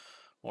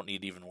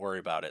need to even worry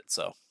about it.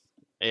 So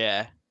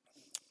Yeah.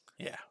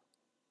 yeah.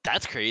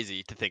 That's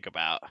crazy to think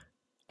about.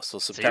 So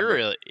So you're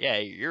September.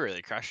 you're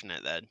really crushing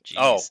it then.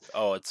 Oh,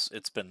 Jeez.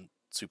 it's been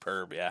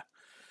superb. Yeah.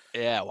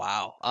 Yeah,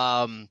 wow.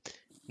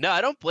 No, I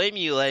don't blame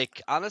you.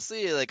 Like,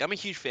 honestly, like I'm a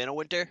huge fan of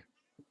winter.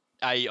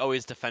 I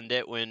always defend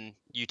it when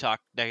you talk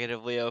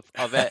negatively of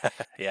it.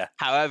 Yeah.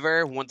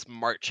 However, once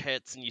March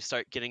hits and you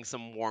start getting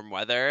some warm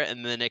weather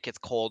and then it gets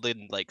cold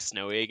and like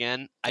snowy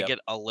again, I Yep. get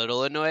a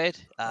little annoyed.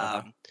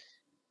 Uh-huh.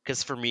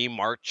 Because for me,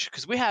 March,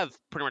 because we have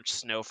pretty much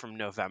snow from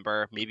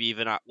November, maybe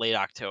even late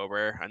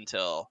October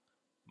until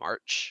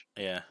March.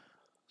 Yeah.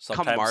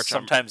 Come March,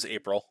 Sometimes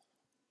April.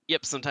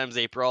 yep, sometimes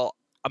April.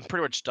 I'm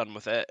pretty much done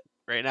with it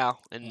right now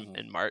Hmm.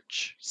 in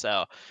March.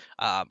 So,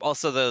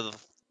 also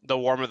the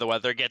warmer the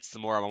weather gets, the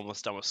more I'm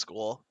almost done with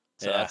school.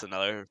 So Yeah. that's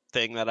another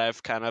thing that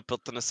I've kind of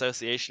built an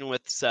association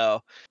with.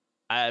 So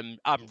I'm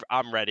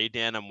ready,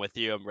 Dan. I'm with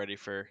you. I'm ready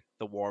for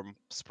the warm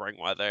spring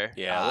weather.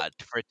 Yeah.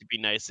 For it to be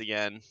nice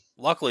again.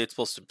 Luckily, it's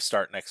supposed to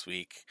start next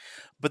week.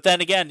 But then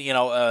again,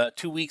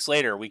 2 weeks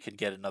later, we could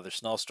get another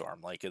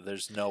snowstorm. Like,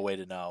 there's no way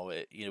to know.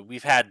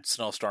 We've had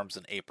snowstorms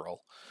in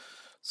April.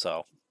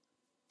 So,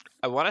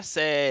 I want to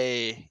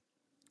say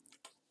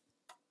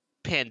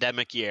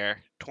pandemic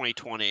year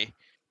 2020.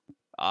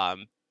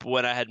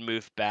 When I had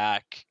moved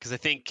back, because I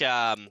think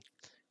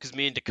because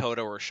me and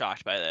Dakota were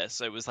shocked by this.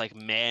 So it was like,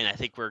 man, I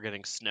think we're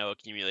getting snow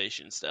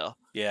accumulation still.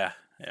 yeah.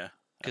 Yeah. I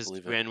Because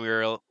believe it. when we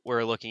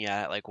were looking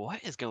at it, like,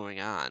 what is going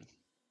on?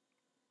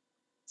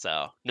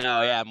 So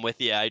no, yeah, I'm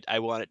with you. I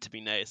want it to be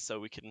nice so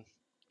we can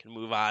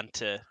move on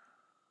to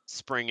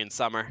spring and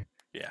summer.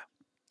 Yeah.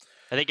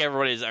 I think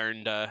everybody's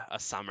earned a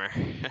summer.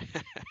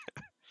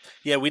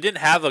 Yeah. We didn't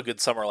have a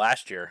good summer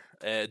last year.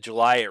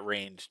 July, it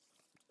rained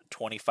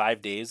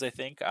 25 days, I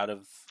think, out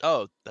of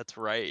Oh, that's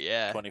right.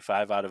 Yeah,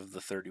 25 out of the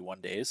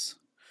 31 days.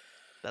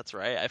 that's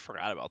right. I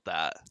forgot about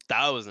that.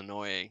 That was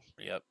annoying.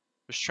 Yep.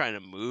 I was trying to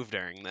move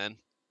during then.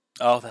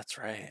 Oh, that's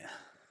right.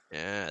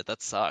 Yeah,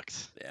 that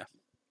sucked. Yeah.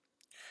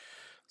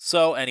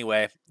 So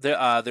anyway,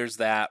 there's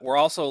that. We're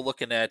also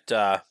looking at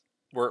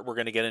we're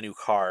gonna get a new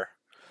car.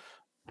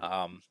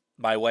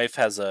 My wife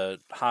has a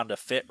Honda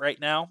Fit right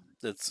now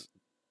that's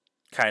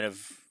kind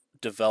of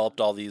developed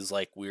all these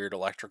like weird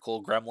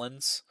electrical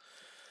gremlins.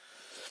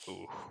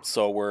 Ooh.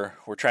 So we're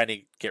trying to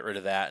get rid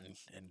of that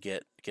and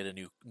get a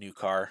new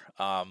car.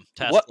 What?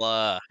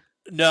 Tesla.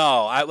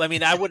 No, I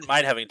mean I wouldn't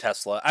mind having a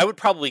Tesla. I would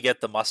probably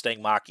get the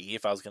Mustang Mach E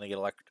if I was going to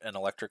get an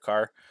electric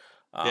car.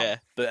 Yeah.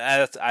 But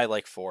I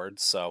like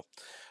Fords, so.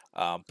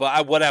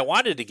 What I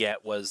wanted to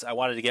get was I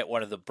wanted to get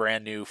one of the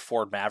brand new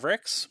Ford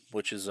Mavericks,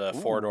 which is a Ooh.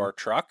 4-door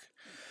truck.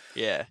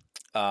 Yeah.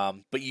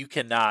 But you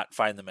cannot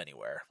find them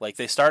anywhere. Like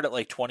they start at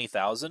like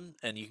 20,000,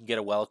 and you can get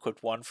a well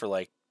equipped one for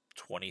like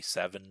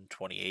 27,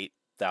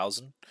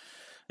 28,000.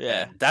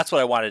 Yeah. And that's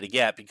what I wanted to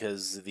get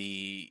because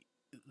they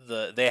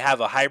have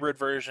a hybrid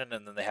version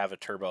and then they have a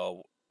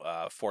turbo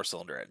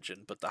 4-cylinder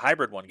engine, but the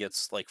hybrid one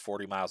gets like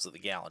 40 miles to the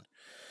gallon.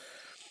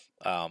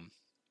 And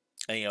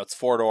it's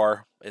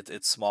 4-door.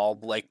 It's small.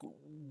 Like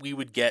we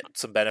would get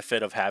some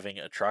benefit of having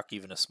a truck,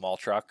 even a small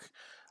truck.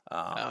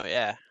 Oh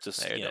yeah.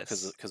 Just There it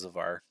is. because of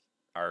our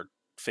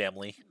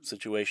family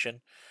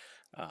situation.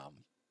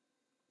 Um,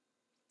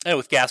 and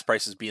with gas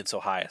prices being so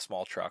high, a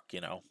small truck,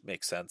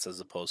 makes sense as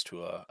opposed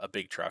to a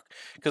big truck.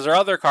 Because our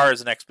other car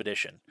is an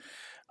Expedition.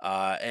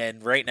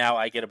 And right now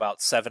I get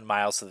about 7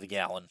 miles to the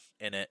gallon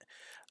in it.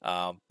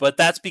 But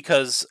that's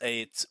because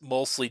it's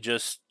mostly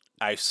just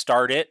I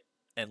start it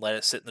and let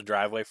it sit in the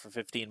driveway for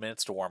 15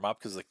 minutes to warm up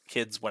because the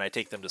kids, when I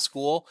take them to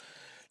school,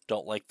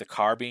 don't like the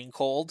car being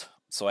cold.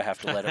 So I have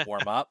to let it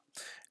warm up.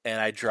 And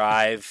I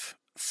drive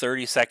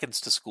 30 seconds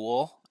to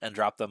school and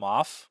drop them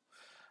off.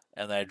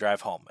 And then I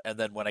drive home. And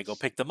then when I go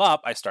pick them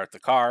up, I start the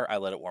car. I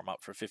let it warm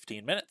up for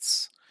 15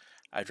 minutes.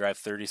 I drive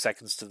 30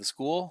 seconds to the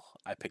school.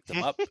 I pick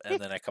them up and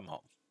then I come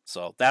home.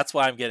 So that's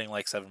why I'm getting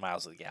like 7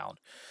 miles to the gallon.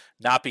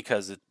 Not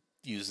because it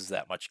uses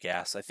that much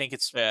gas. I think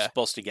it's Yeah.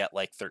 supposed to get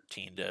like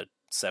 13 to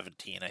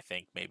 17, I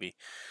think, maybe.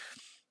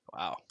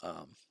 Wow.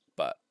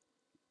 But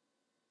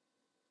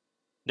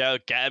No,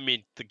 I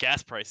mean the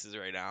gas prices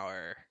right now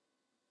are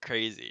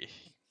crazy.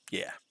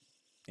 yeah.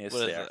 Yes, What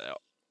they is are. it?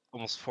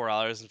 Almost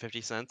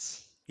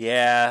 $4.50.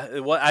 Yeah.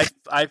 What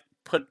I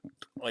put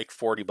like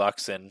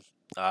 $40 in.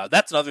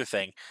 That's another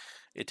thing.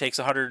 It takes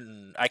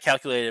I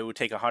calculated it would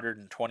take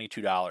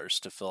 $122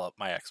 to fill up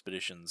my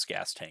Expedition's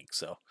gas tank.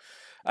 So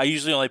I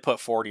usually only put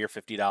 $40 or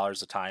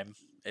 $50 a time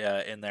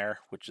in there,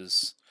 which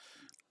is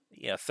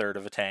a third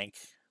of a tank,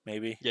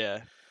 maybe.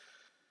 Yeah.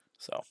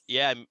 So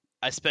Yeah,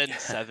 I spend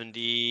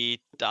 $70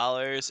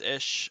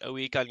 ish a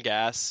week on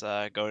gas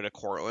going to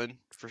Cortland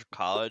for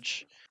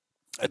college.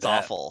 I It's bet.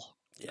 awful.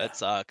 Yeah. That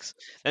sucks.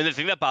 And the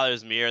thing that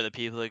bothers me are the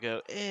people that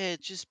go,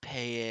 just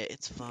pay it.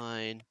 It's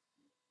fine.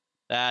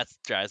 That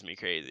drives me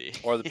crazy.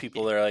 Or the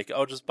people that are like,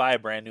 oh, just buy a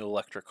brand new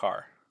electric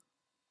car.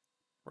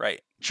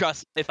 Right.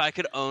 Trust, if I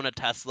could own a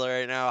Tesla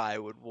right now, I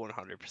would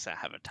 100%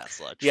 have a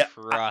Tesla. Yeah.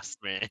 Trust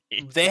me.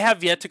 They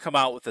have yet to come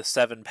out with a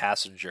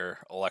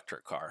 7-passenger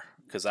electric car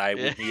because I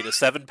would need a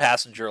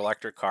 7-passenger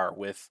electric car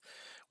with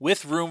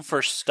room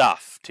for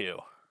stuff too.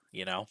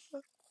 Yeah,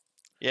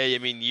 I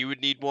mean, you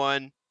would need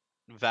one,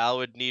 Val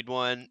would need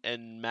one,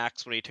 and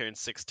Max, when he turns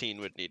 16,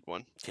 would need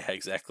one. Yeah,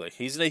 exactly.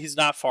 He's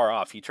not far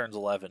off. He turns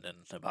 11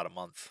 in about a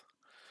month.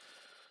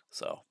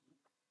 So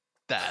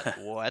That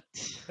what?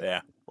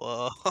 yeah,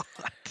 What?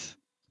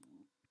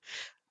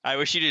 I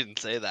wish you didn't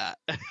say that.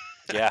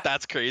 yeah,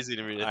 That's crazy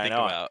to me to I think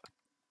know. about.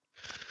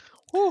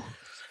 Whew.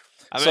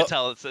 I'm So-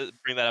 gonna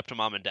bring that up to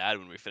mom and dad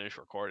when we finish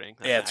recording.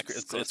 that Yeah, Max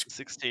is close to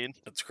 16.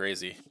 It's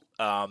crazy.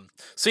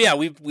 So yeah,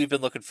 we've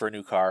been looking for a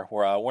new car.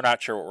 We're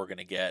not sure what we're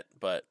gonna get,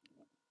 but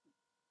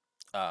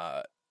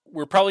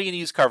we're probably gonna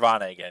use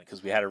Carvana again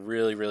because we had a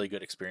really really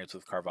good experience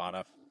with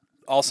Carvana.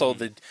 Also,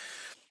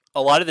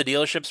 a lot of the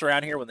dealerships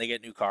around here when they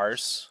get new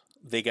cars,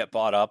 they get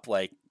bought up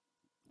like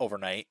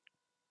overnight.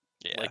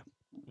 Yeah. Like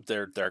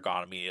they're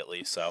gone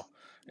immediately. So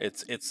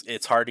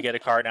it's hard to get a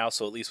car now.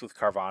 So at least with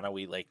Carvana,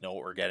 we like know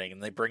what we're getting,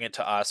 and they bring it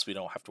to us. We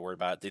don't have to worry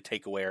about it. They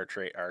take away our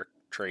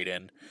trade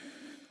in.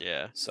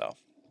 Yeah. So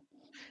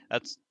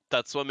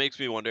That's what makes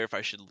me wonder if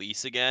I should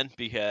lease again,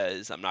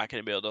 because I'm not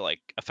gonna be able to like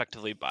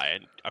effectively buy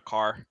a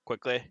car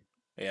quickly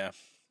yeah,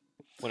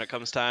 when it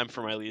comes time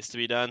for my lease to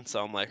be done.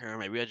 So I'm like,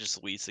 maybe I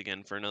just lease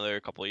again for another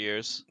couple of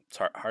years. it's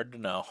hard to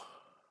know.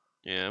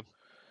 Yeah.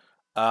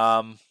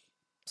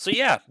 So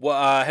yeah,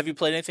 well, have you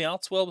played anything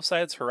else, Will,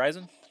 besides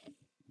Horizon?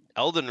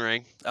 Elden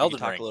Ring. Elden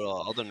Talk Ring. a little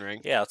Elden Ring.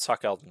 Yeah, let's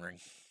talk Elden Ring.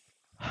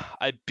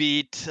 I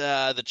beat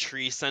the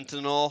Tree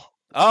Sentinel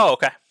Oh,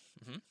 okay.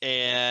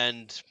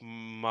 and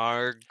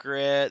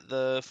Margaret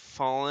the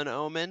Fallen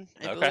Omen,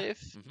 I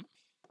believe.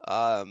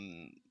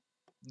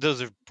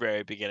 Those are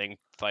very beginning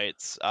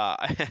fights.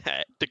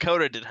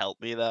 Dakota did help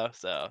me though,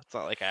 so it's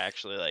not like I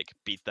actually like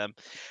beat them.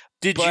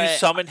 Did you But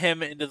summon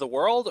him into the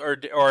world,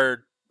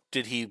 or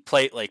did he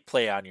play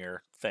on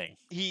your thing?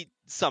 he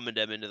summoned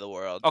him into the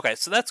world. Okay,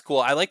 so that's cool.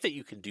 I like that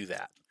you can do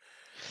that.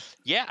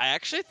 Yeah, I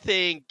actually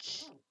think,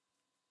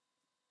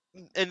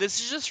 and this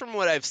is just from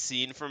what I've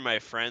seen from my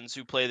friends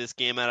who play this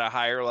game at a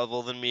higher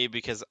level than me,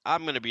 because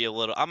I'm gonna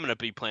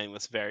be playing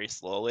this very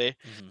slowly.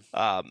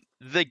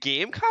 The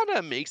game kind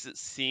of makes it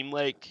seem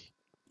like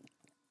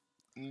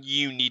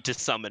you need to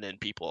summon in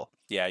people.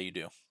 Yeah, you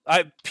do.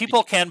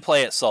 People can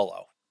play it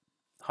solo,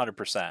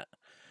 100%.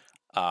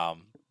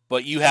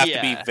 But you have to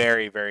be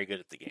very, very good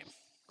at the game.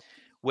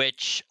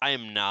 Which I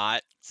am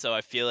not, so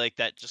I feel like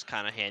that just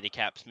kind of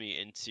handicaps me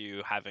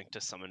into having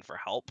to summon for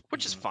help,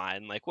 which is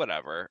fine, like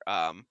whatever.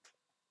 I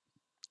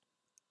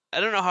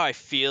don't know how I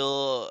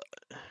feel.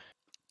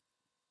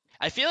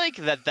 I feel like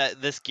that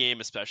this game,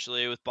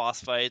 especially with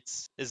boss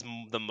fights, is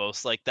the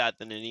most like that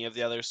than any of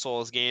the other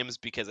Souls games,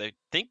 because I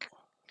think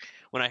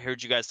when I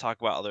heard you guys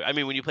talk about other. I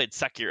mean, when you played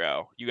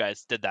Sekiro, you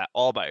guys did that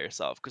all by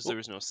yourself because there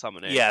was no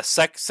summoning. Yeah,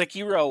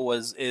 Sekiro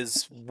was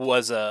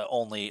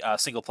only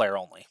single player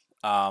only.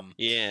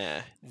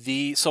 Yeah.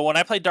 So when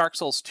I play Dark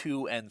Souls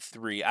 2 and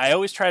 3, I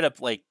always try to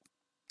like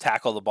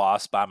tackle the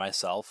boss by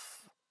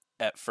myself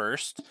at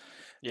first.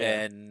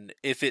 Yeah. And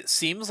if it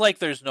seems like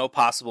there's no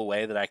possible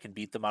way that I can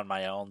beat them on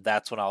my own,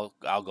 that's when I'll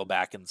go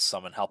back and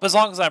summon help. As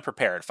long as I'm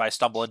prepared. If I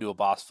stumble into a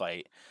boss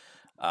fight,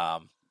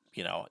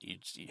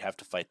 you have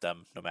to fight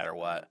them no matter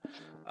what.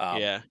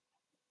 Yeah.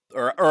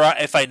 Or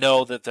if I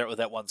know that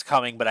that one's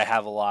coming, but I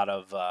have a lot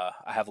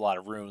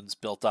of runes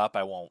built up,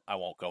 I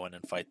won't go in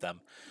and fight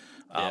them.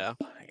 Yeah.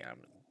 Hang on,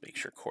 make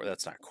sure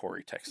that's not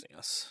Corey texting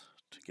us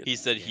to get. He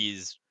said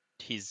he's.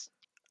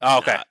 Oh,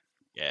 okay. Not,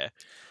 yeah.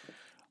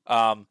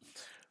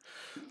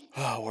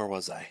 Where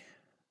was I?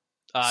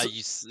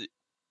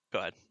 Go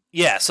ahead.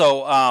 Yeah.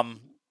 So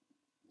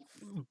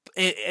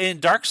in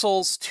Dark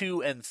Souls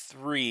 2 and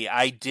 3,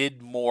 I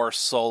did more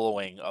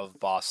soloing of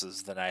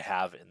bosses than I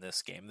have in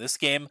this game. This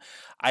game,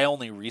 I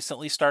only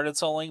recently started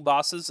soloing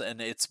bosses, and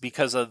it's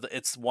because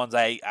it's ones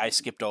I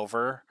skipped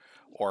over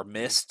or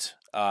missed.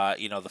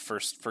 The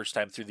first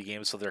time through the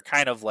game, so they're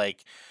kind of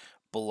like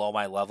below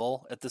my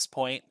level at this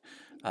point.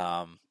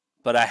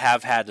 But I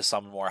have had to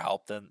summon more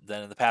help than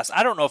in the past.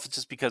 I don't know if it's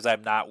just because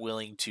I'm not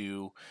willing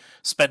to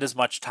spend as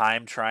much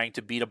time trying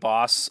to beat a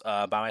boss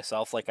by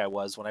myself like I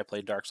was when I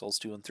played Dark Souls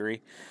 2 and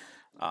 3.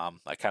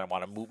 I kind of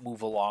want to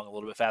move along a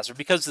little bit faster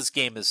because this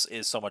game is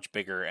so much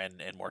bigger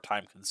and more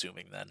time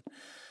consuming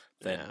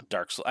than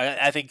Dark Souls.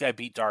 I think I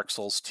beat Dark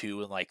Souls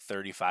 2 in like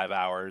 35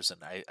 hours, and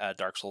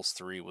Dark Souls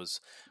 3 was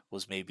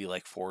maybe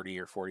like 40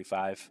 or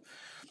 45.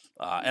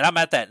 And I'm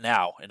at that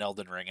now in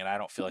Elden Ring, and I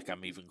don't feel like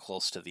I'm even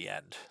close to the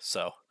end.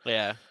 So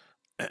yeah.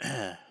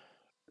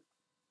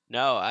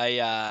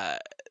 No,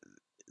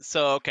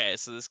 so okay,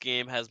 so this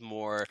game has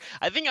more.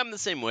 I think I'm the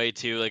same way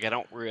too. Like I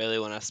don't really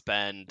want to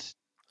spend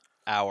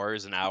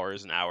hours and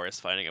hours and hours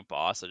fighting a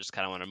boss. I just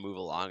kind of want to move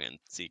along and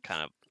see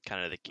kind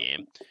of the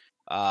game.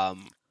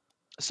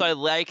 So I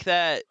like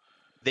that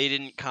they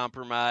didn't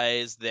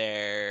compromise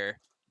their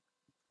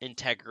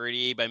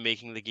integrity by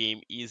making the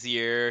game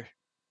easier,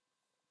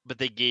 but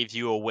they gave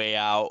you a way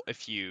out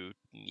if you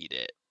need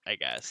it, I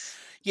guess.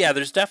 Yeah,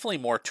 there's definitely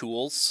more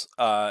tools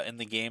in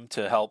the game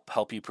to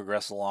help you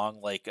progress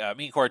along. Like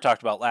me and Corey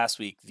talked about last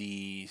week,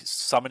 the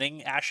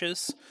summoning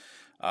ashes,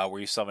 where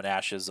you summon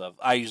ashes of.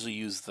 I usually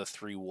use the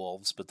 3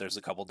 wolves, but there's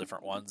a couple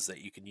different ones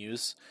that you can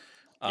use.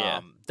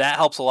 That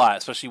helps a lot,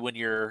 especially when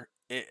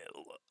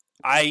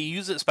I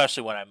use it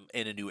especially when I'm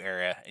in a new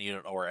area and you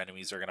don't know where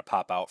enemies are going to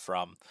pop out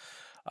from.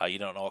 You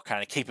don't know what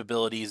kind of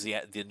capabilities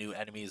the new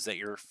enemies that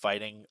you're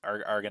fighting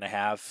are going to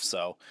have.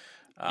 So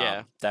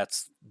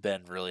that's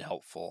been really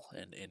helpful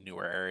in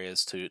newer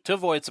areas to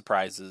avoid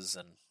surprises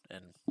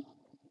and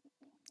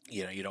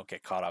you don't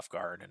get caught off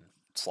guard and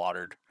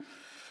slaughtered.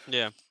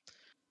 Yeah.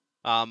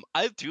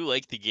 I do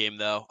like the game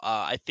though.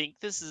 I think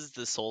this is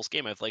the Souls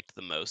game I've liked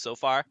the most so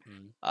far.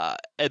 But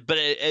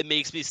it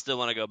makes me still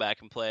want to go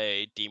back and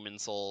play Demon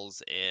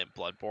Souls and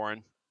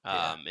Bloodborne,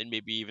 and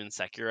maybe even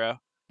Sekiro,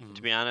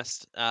 to be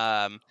honest.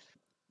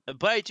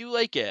 But I do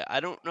like it. I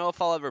don't know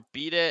if I'll ever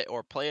beat it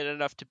or play it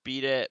enough to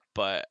beat it,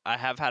 but I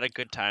have had a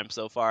good time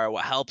so far.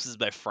 What helps is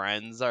my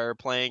friends are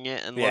playing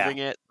it and loving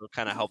it, so it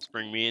kind of helps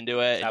bring me into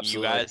it, and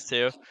Absolutely. you guys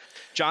too.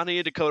 Johnny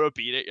and Dakota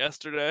beat it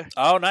yesterday.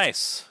 Oh,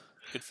 nice.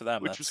 Good for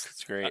them.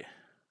 That's great.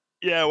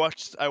 Yeah,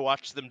 I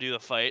watched them do the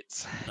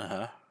fights.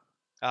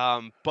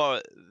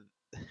 But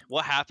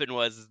what happened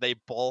was they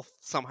both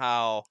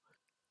somehow,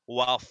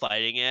 while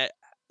fighting it,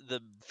 the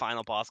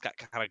final boss got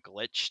kind of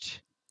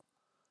glitched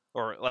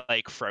or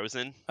like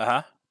frozen.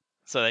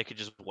 So they could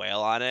just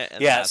wail on it,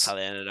 and that's how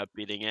they ended up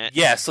beating it.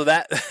 Yeah, so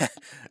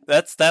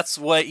that's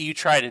what you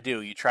try to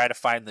do. You try to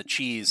find the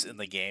cheese in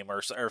the game,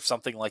 or if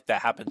something like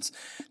that happens.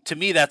 To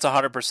me, that's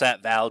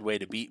 100% valid way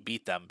to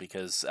beat them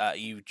because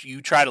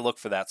you try to look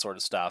for that sort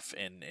of stuff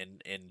in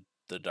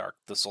the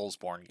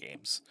Soulsborne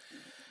games.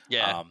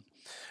 Yeah.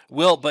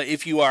 But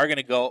if you are going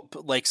to go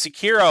like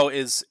Sekiro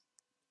is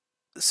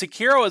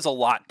a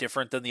lot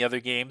different than the other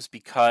games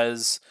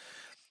because.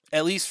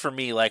 At least for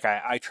me, like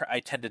I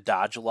tend to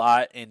dodge a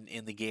lot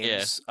in the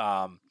games.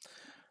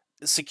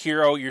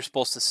 Sekiro, you're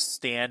supposed to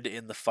stand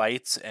in the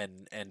fights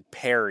and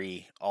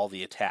parry all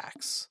the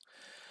attacks.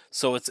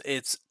 So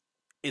it's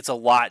a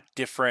lot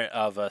different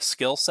of a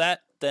skill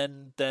set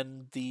than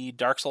the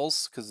Dark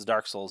Souls because the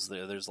Dark Souls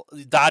there's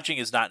dodging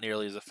is not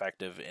nearly as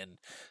effective in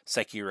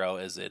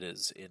Sekiro as it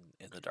is in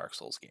the Dark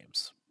Souls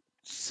games.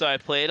 So I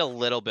played a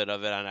little bit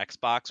of it on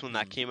Xbox when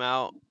that came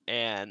out,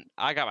 and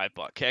I got my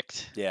butt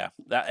kicked. Yeah,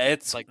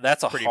 that's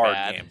a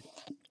hard game.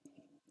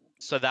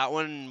 So that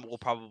one will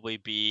probably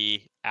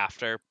be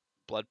after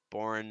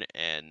Bloodborne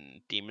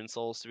and Demon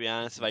Souls, to be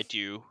honest. If I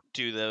do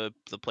the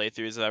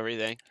playthroughs of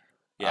everything.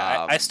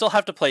 Yeah, I still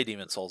have to play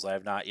Demon Souls. I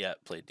have not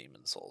yet played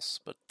Demon Souls,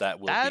 but that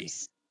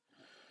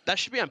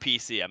should be on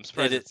PC. I'm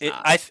surprised it's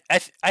not.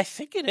 I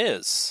think it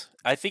is.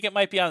 I think it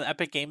might be on the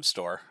Epic Game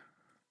Store.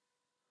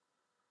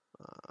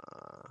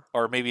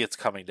 Or maybe it's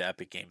coming to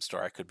Epic Game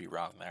Store. I could be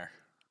wrong there.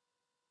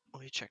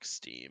 Let me check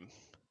Steam.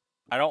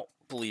 I don't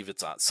believe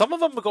it's on. Some of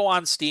them go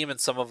on Steam and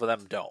some of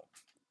them don't,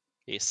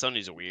 Yeah,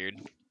 Sony's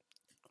weird.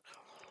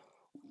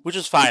 which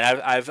is fine.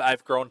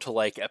 I've grown to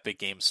like Epic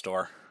Game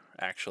Store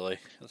actually.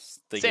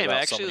 They Same, give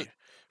out actually,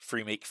 so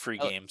many free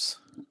I, games.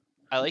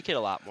 I like it a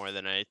lot more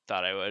than I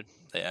thought I would.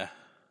 Yeah.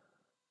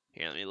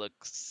 Here, let me look.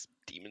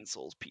 Demon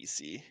Souls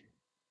PC.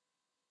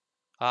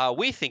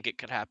 We think it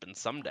could happen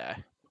someday.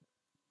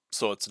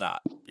 So it's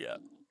not yet.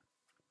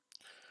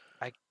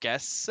 I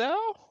guess so.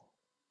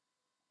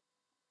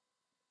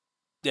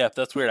 Yeah,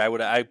 that's weird. I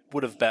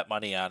would have bet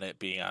money on it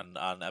being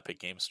on Epic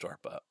Game Store,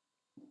 but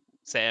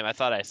Same. I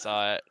thought I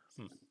saw it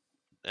Hmm.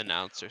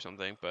 announced or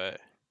something, but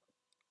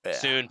yeah.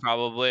 soon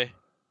probably.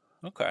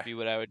 Okay. Be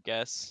what I would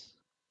guess.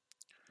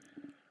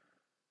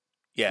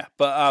 Yeah,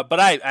 but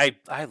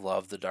I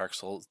love the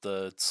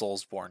the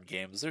Soulsborne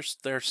games.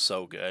 They're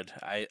so good.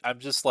 I'm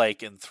just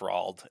like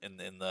enthralled in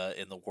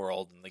the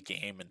world and the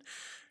game, and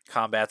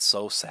combat's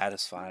so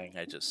satisfying.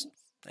 I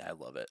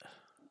love it.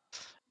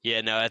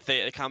 Yeah, no, I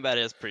think the combat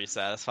is pretty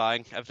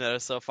satisfying. I've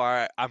noticed so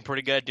far. I'm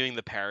pretty good at doing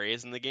the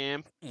parries in the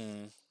game.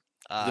 The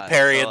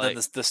parry so, and like,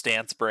 then the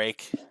stance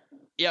break.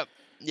 Yep.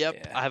 Yeah.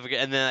 I have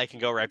and then I can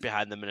go right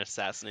behind them and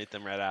assassinate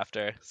them right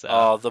after. So.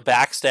 Oh, the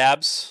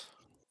backstabs,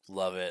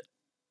 love it.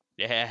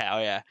 Yeah, oh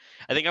yeah.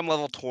 I think I'm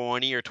level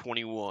 20 or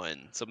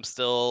 21, so I'm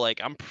still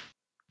like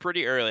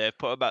pretty early. I've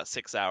put about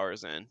 6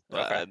 hours in,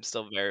 but Okay. I'm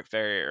still very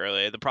very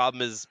early. The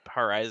problem is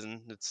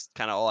Horizon. It's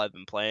kind of all I've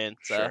been playing.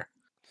 So. Sure.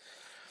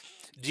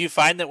 Do you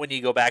find that when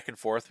you go back and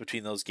forth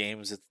between those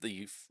games, that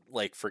you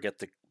like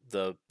forget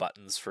the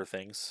buttons for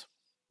things?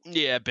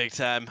 Yeah, big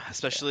time.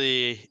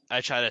 Especially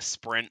I try to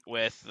sprint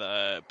with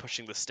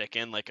pushing the stick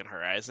in like in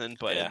Horizon,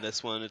 but Yeah. in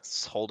this one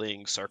it's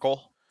holding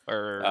circle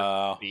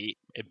or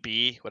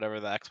B, whatever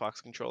the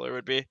Xbox controller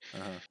would be.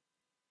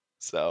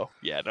 So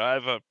yeah, no, I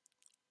have a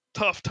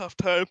tough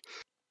time.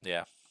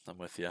 Yeah, I'm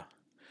with you.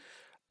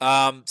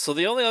 So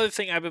the only other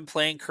thing I've been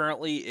playing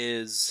currently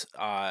is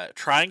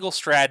Triangle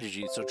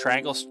Strategy. So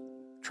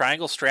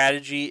Triangle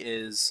Strategy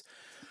is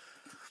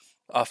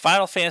a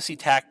Final Fantasy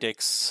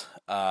Tactics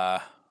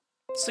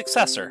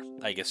successor,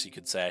 I guess you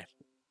could say,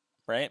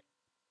 right?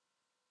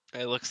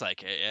 It looks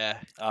like it, yeah.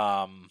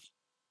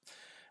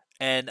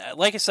 And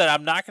like I said,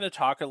 I'm not going to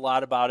talk a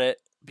lot about it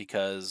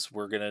because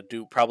we're gonna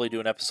probably do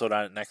an episode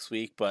on it next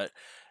week. But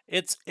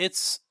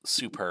it's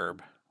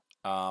superb.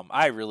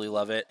 I really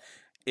love it.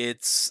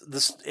 It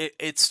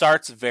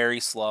starts very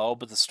slow,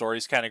 but the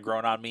story's kind of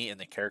grown on me, and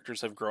the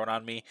characters have grown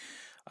on me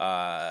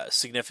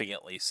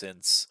significantly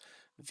since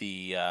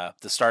the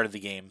start of the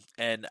game.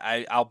 And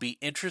I'll be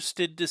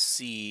interested to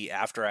see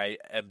after I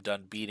am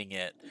done beating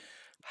it.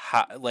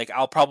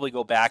 I'll probably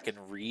go back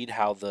and read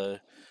how the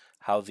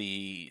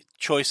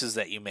choices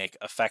that you make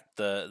affect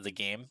the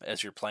game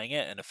as you're playing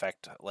it and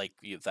affect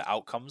the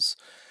outcomes.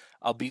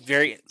 I'll be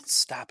very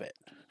stop it.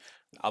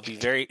 I'll be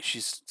very.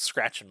 She's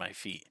scratching my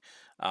feet.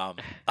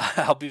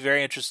 I'll be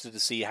very interested to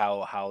see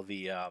how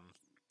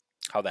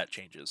that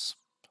changes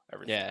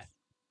everything.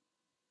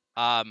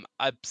 Yeah.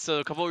 So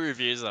a couple of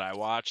reviews that I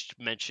watched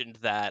mentioned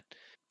that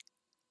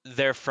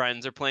their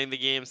friends are playing the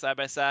game side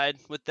by side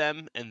with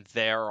them, and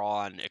they're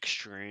on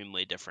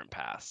extremely different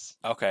paths.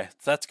 Okay,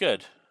 that's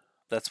good.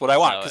 That's what I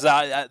want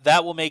because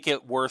that will make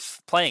it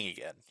worth playing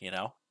again. You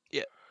know.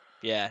 Yeah.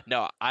 Yeah.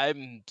 No,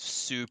 I'm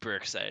super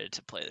excited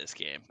to play this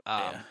game.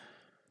 Yeah.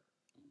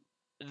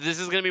 This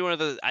is gonna be one of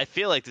the. I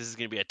feel like this is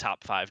gonna be a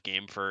top 5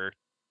 game for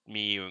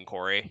me, you, and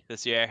Corey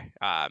this year.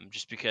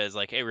 Just because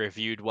like it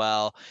reviewed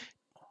well.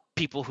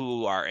 People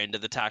who are into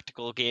the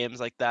tactical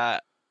games like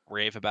that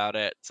rave about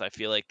it, so I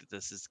feel like that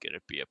this is gonna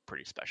be a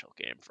pretty special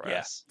game for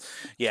us.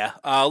 Yeah.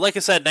 Like I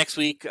said, next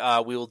week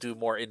we will do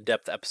more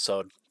in-depth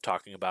episode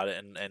talking about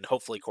it, and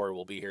hopefully Corey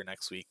will be here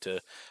next week to.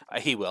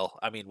 He will.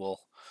 I mean, we'll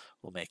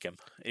make him.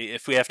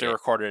 If we have to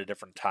record at a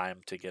different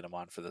time to get him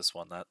on for this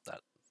one, that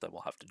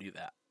we'll have to do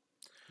that.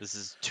 This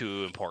is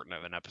too important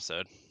of an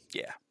episode.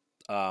 Yeah.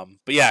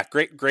 But yeah,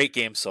 great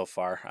game so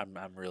far.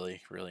 I'm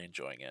really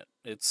enjoying it.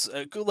 It's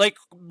like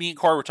me and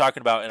Corey were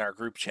talking about in our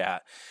group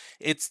chat.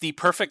 It's the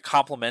perfect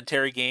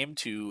complementary game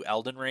to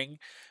Elden Ring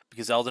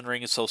because Elden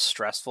Ring is so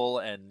stressful,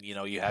 and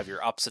you have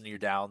your ups and your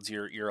downs.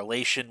 Your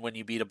elation when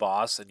you beat a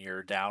boss, and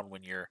you're down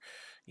when you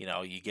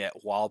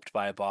get walloped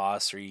by a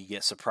boss or you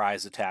get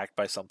surprise attacked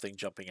by something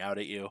jumping out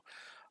at you.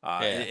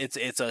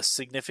 It's a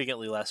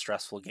significantly less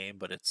stressful game,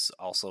 but it's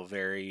also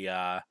very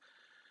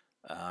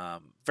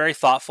very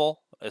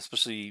thoughtful,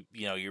 especially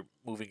you're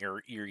moving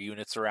your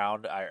units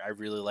around. I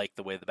really like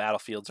the way the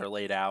battlefields are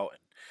laid out and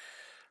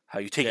how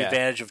you take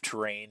advantage of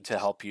terrain to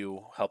help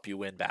you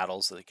win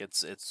battles. Like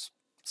it's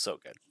so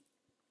good.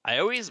 I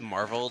always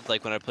marveled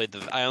like when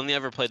I only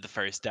ever played the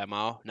first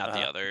demo, not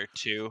the other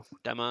 2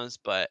 demos,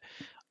 but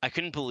I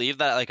couldn't believe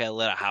that like I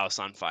lit a house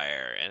on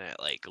fire and it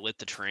like lit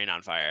the terrain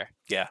on fire.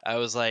 Yeah. I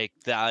was like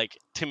that, like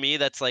to me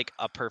that's like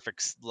a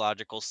perfect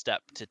logical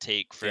step to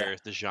take for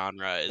the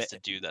genre is to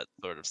do that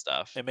sort of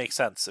stuff. It makes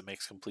sense. It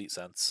makes complete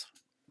sense.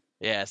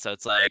 Yeah, so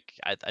it's like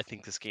I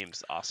think this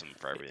game's awesome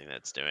for everything that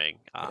it's doing.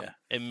 Yeah.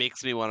 It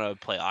makes me want to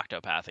play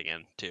Octopath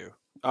again too.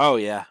 Oh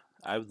yeah,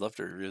 I would love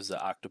to revisit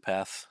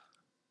Octopath.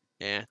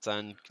 Yeah, it's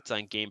on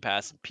Game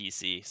Pass and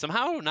PC.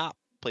 Somehow not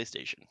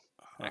PlayStation,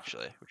 Huh.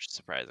 actually, which is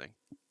surprising.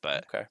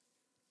 But Okay.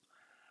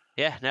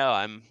 yeah, no,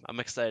 I'm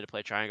excited to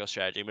play Triangle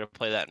Strategy. I'm gonna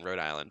play that in Rhode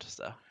Island,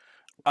 so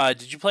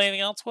Did you play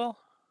anything else, Will?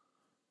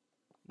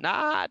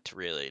 not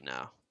really,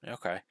 no.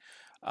 Okay.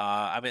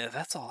 I mean,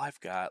 that's all I've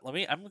got.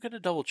 I'm gonna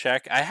double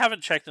check. I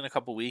haven't checked in a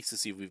couple weeks to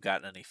see if we've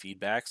gotten any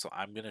feedback, so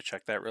I'm gonna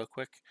check that real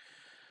quick.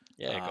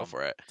 Yeah, go Um,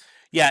 for it.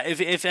 yeah,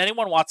 if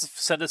anyone wants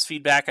to send us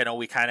feedback, I know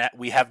we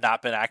have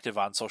not been active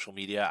on social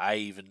media. I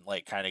even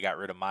like kind of got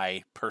rid of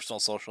my personal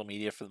social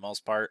media for the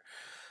most part.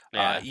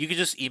 Yeah. You can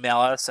just email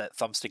us at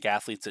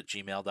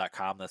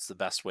thumbstickathletes@gmail.com. That's the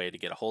best way to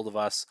get a hold of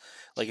us.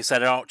 Like I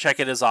said, I don't check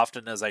it as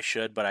often as I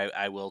should, but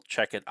I will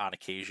check it on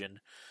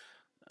occasion.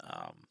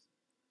 Um,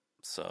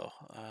 so,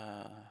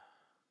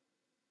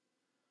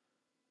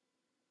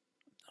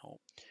 no.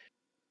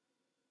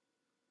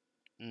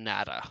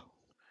 Nada.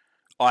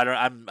 Oh, I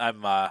don't.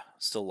 I'm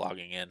still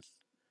logging in.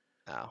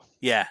 Oh.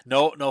 Yeah,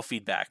 no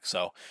feedback.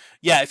 So,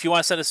 yeah, if you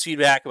want to send us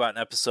feedback about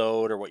an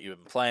episode or what you've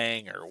been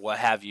playing or what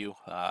have you,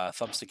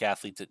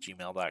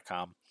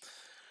 thumbstickathletes@gmail.com.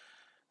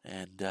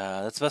 And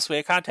that's the best way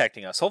of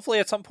contacting us. Hopefully,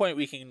 at some point,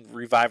 we can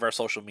revive our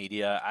social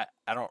media.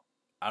 I don't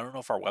know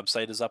if our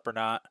website is up or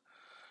not.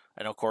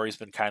 I know Corey's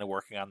been kind of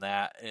working on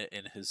that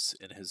in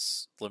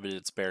his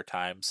limited spare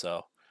time.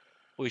 So,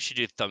 We should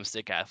do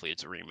Thumbstick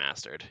Athletes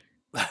remastered.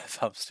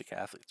 thumbstick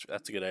athletes.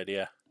 That's a good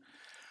idea.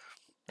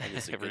 That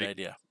is a good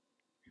idea.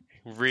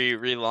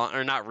 Relaunch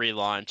or not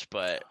relaunch,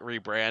 but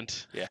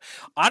rebrand. Yeah.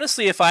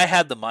 Honestly, if I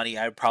had the money,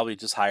 I'd probably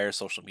just hire a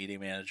social media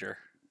manager.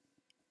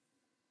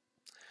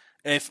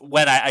 If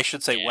when I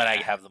should say when I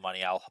Yeah. have the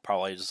money, I'll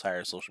probably just hire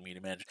a social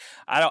media manager.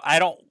 I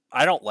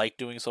don't like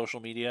doing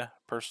social media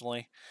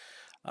personally.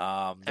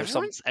 There's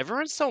some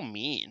Everyone's so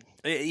mean.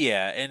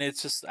 yeah, and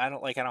it's just I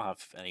don't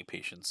have any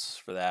patience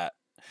for that.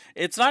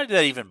 It's not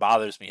that it even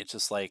bothers me. It's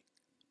just like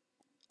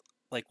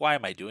why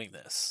am I doing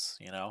this?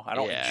 I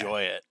don't Yeah.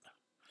 enjoy it.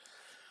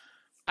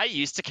 I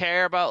used to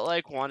care about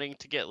like wanting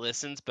to get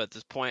listens, but at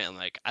this point I'm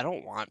like, I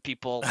don't want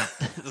people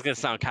this is gonna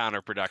sound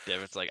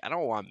counterproductive. It's like I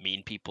don't want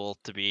mean people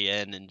to be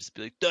in and just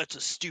be like, that's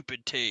a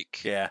stupid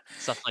take. Yeah,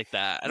 Stuff like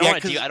that.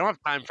 yeah, I don't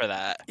have time for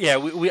that. yeah.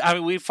 I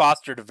mean we've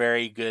fostered a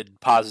very good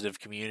positive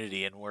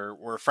community, and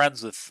we're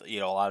friends with a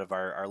lot of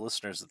our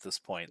listeners at this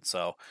point.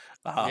 So,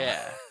 um,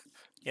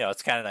 Yeah.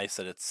 it's kind of nice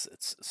that it's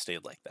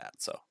stayed like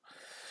that. So.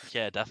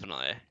 Yeah,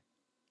 definitely.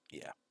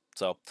 Yeah.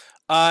 So,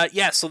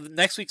 yeah. So the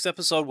next week's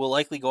episode will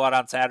likely go out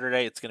on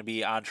Saturday. It's going to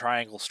be on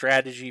Triangle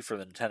Strategy for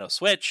the Nintendo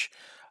Switch.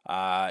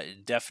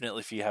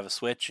 Definitely, if you have a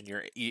Switch and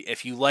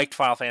if you liked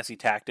Final Fantasy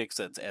Tactics,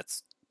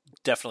 it's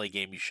definitely a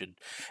game you should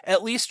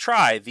at least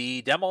try.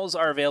 The demos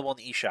are available in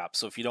the eShop,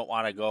 so if you don't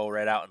want to go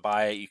right out and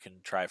buy it, you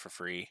can try it for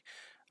free.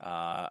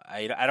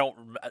 I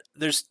don't.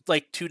 There's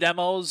like 2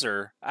 demos,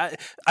 or I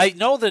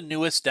know the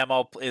newest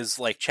demo is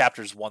like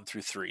chapters 1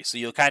 through 3, so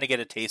you'll kind of get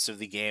a taste of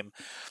the game.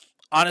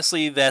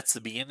 Honestly, that's the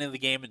beginning of the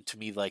game, and to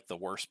me, like the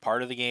worst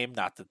part of the game.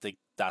 Not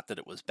that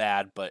it was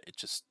bad, but it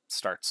just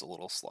starts a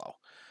little slow.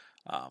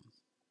 Um,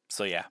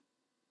 so yeah,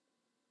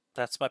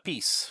 that's my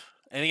piece.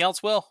 Anything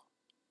else, Will?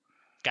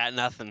 Got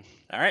nothing.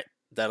 All right,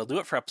 that'll do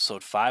it for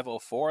episode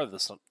 504 of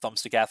the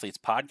Thumbstick Athletes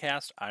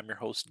podcast. I'm your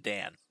host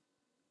Dan.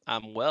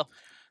 I'm Will.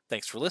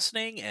 Thanks for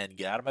listening, and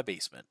get out of my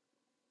basement.